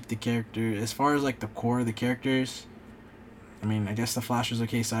want to keep the character, as far as like the core of the characters, I mean, I guess the Flash is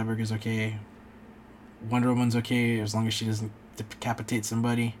okay, Cyborg is okay, Wonder Woman's okay as long as she doesn't decapitate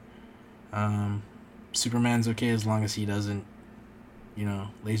somebody. Superman's okay as long as he doesn't,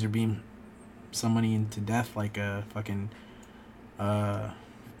 laser beam somebody into death like a fucking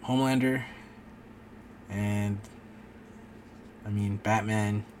Homelander. And I mean,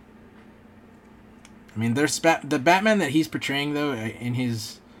 Batman. I mean, there's the Batman that he's portraying, though, in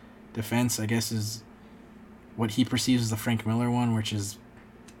his defense, I guess, is what he perceives as the Frank Miller one, which is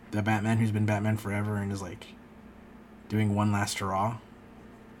the Batman who's been Batman forever and is like doing one last hurrah.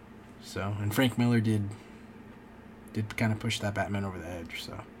 So, and Frank Miller did kind of push that Batman over the edge.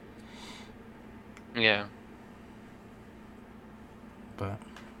 So, yeah. But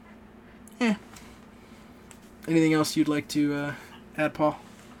yeah. Anything else you'd like to add, Paul?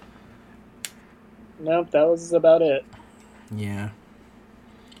 Nope, that was about it. Yeah.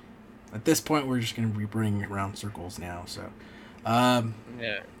 At this point, we're just going to be running around circles now. So,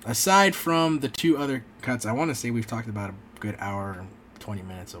 Yeah. aside from the two other cuts, I want to say we've talked about a good hour and 20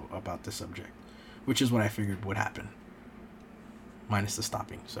 minutes about this subject, which is what I figured would happen, minus the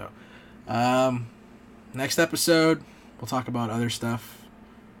stopping. So, next episode, we'll talk about other stuff.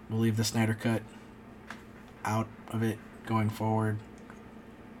 We'll leave the Snyder Cut out of it going forward.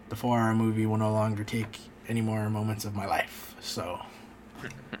 The 4-hour movie will no longer take any more moments of my life. So,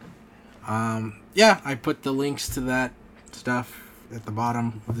 yeah, I put the links to that stuff at the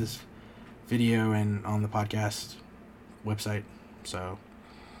bottom of this video and on the podcast website. So,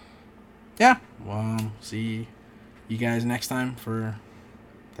 yeah, well, see you guys next time for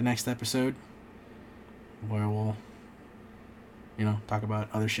the next episode, where we'll, talk about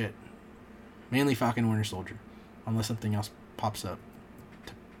other shit. Mainly Falcon Winter Soldier, unless something else pops up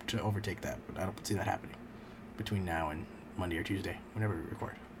to overtake that. But I don't see that happening between now and Monday or Tuesday, whenever we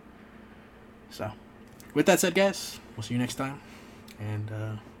record. So, with that said, guys, we'll see you next time,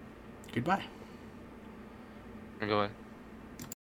 and goodbye. Go ahead.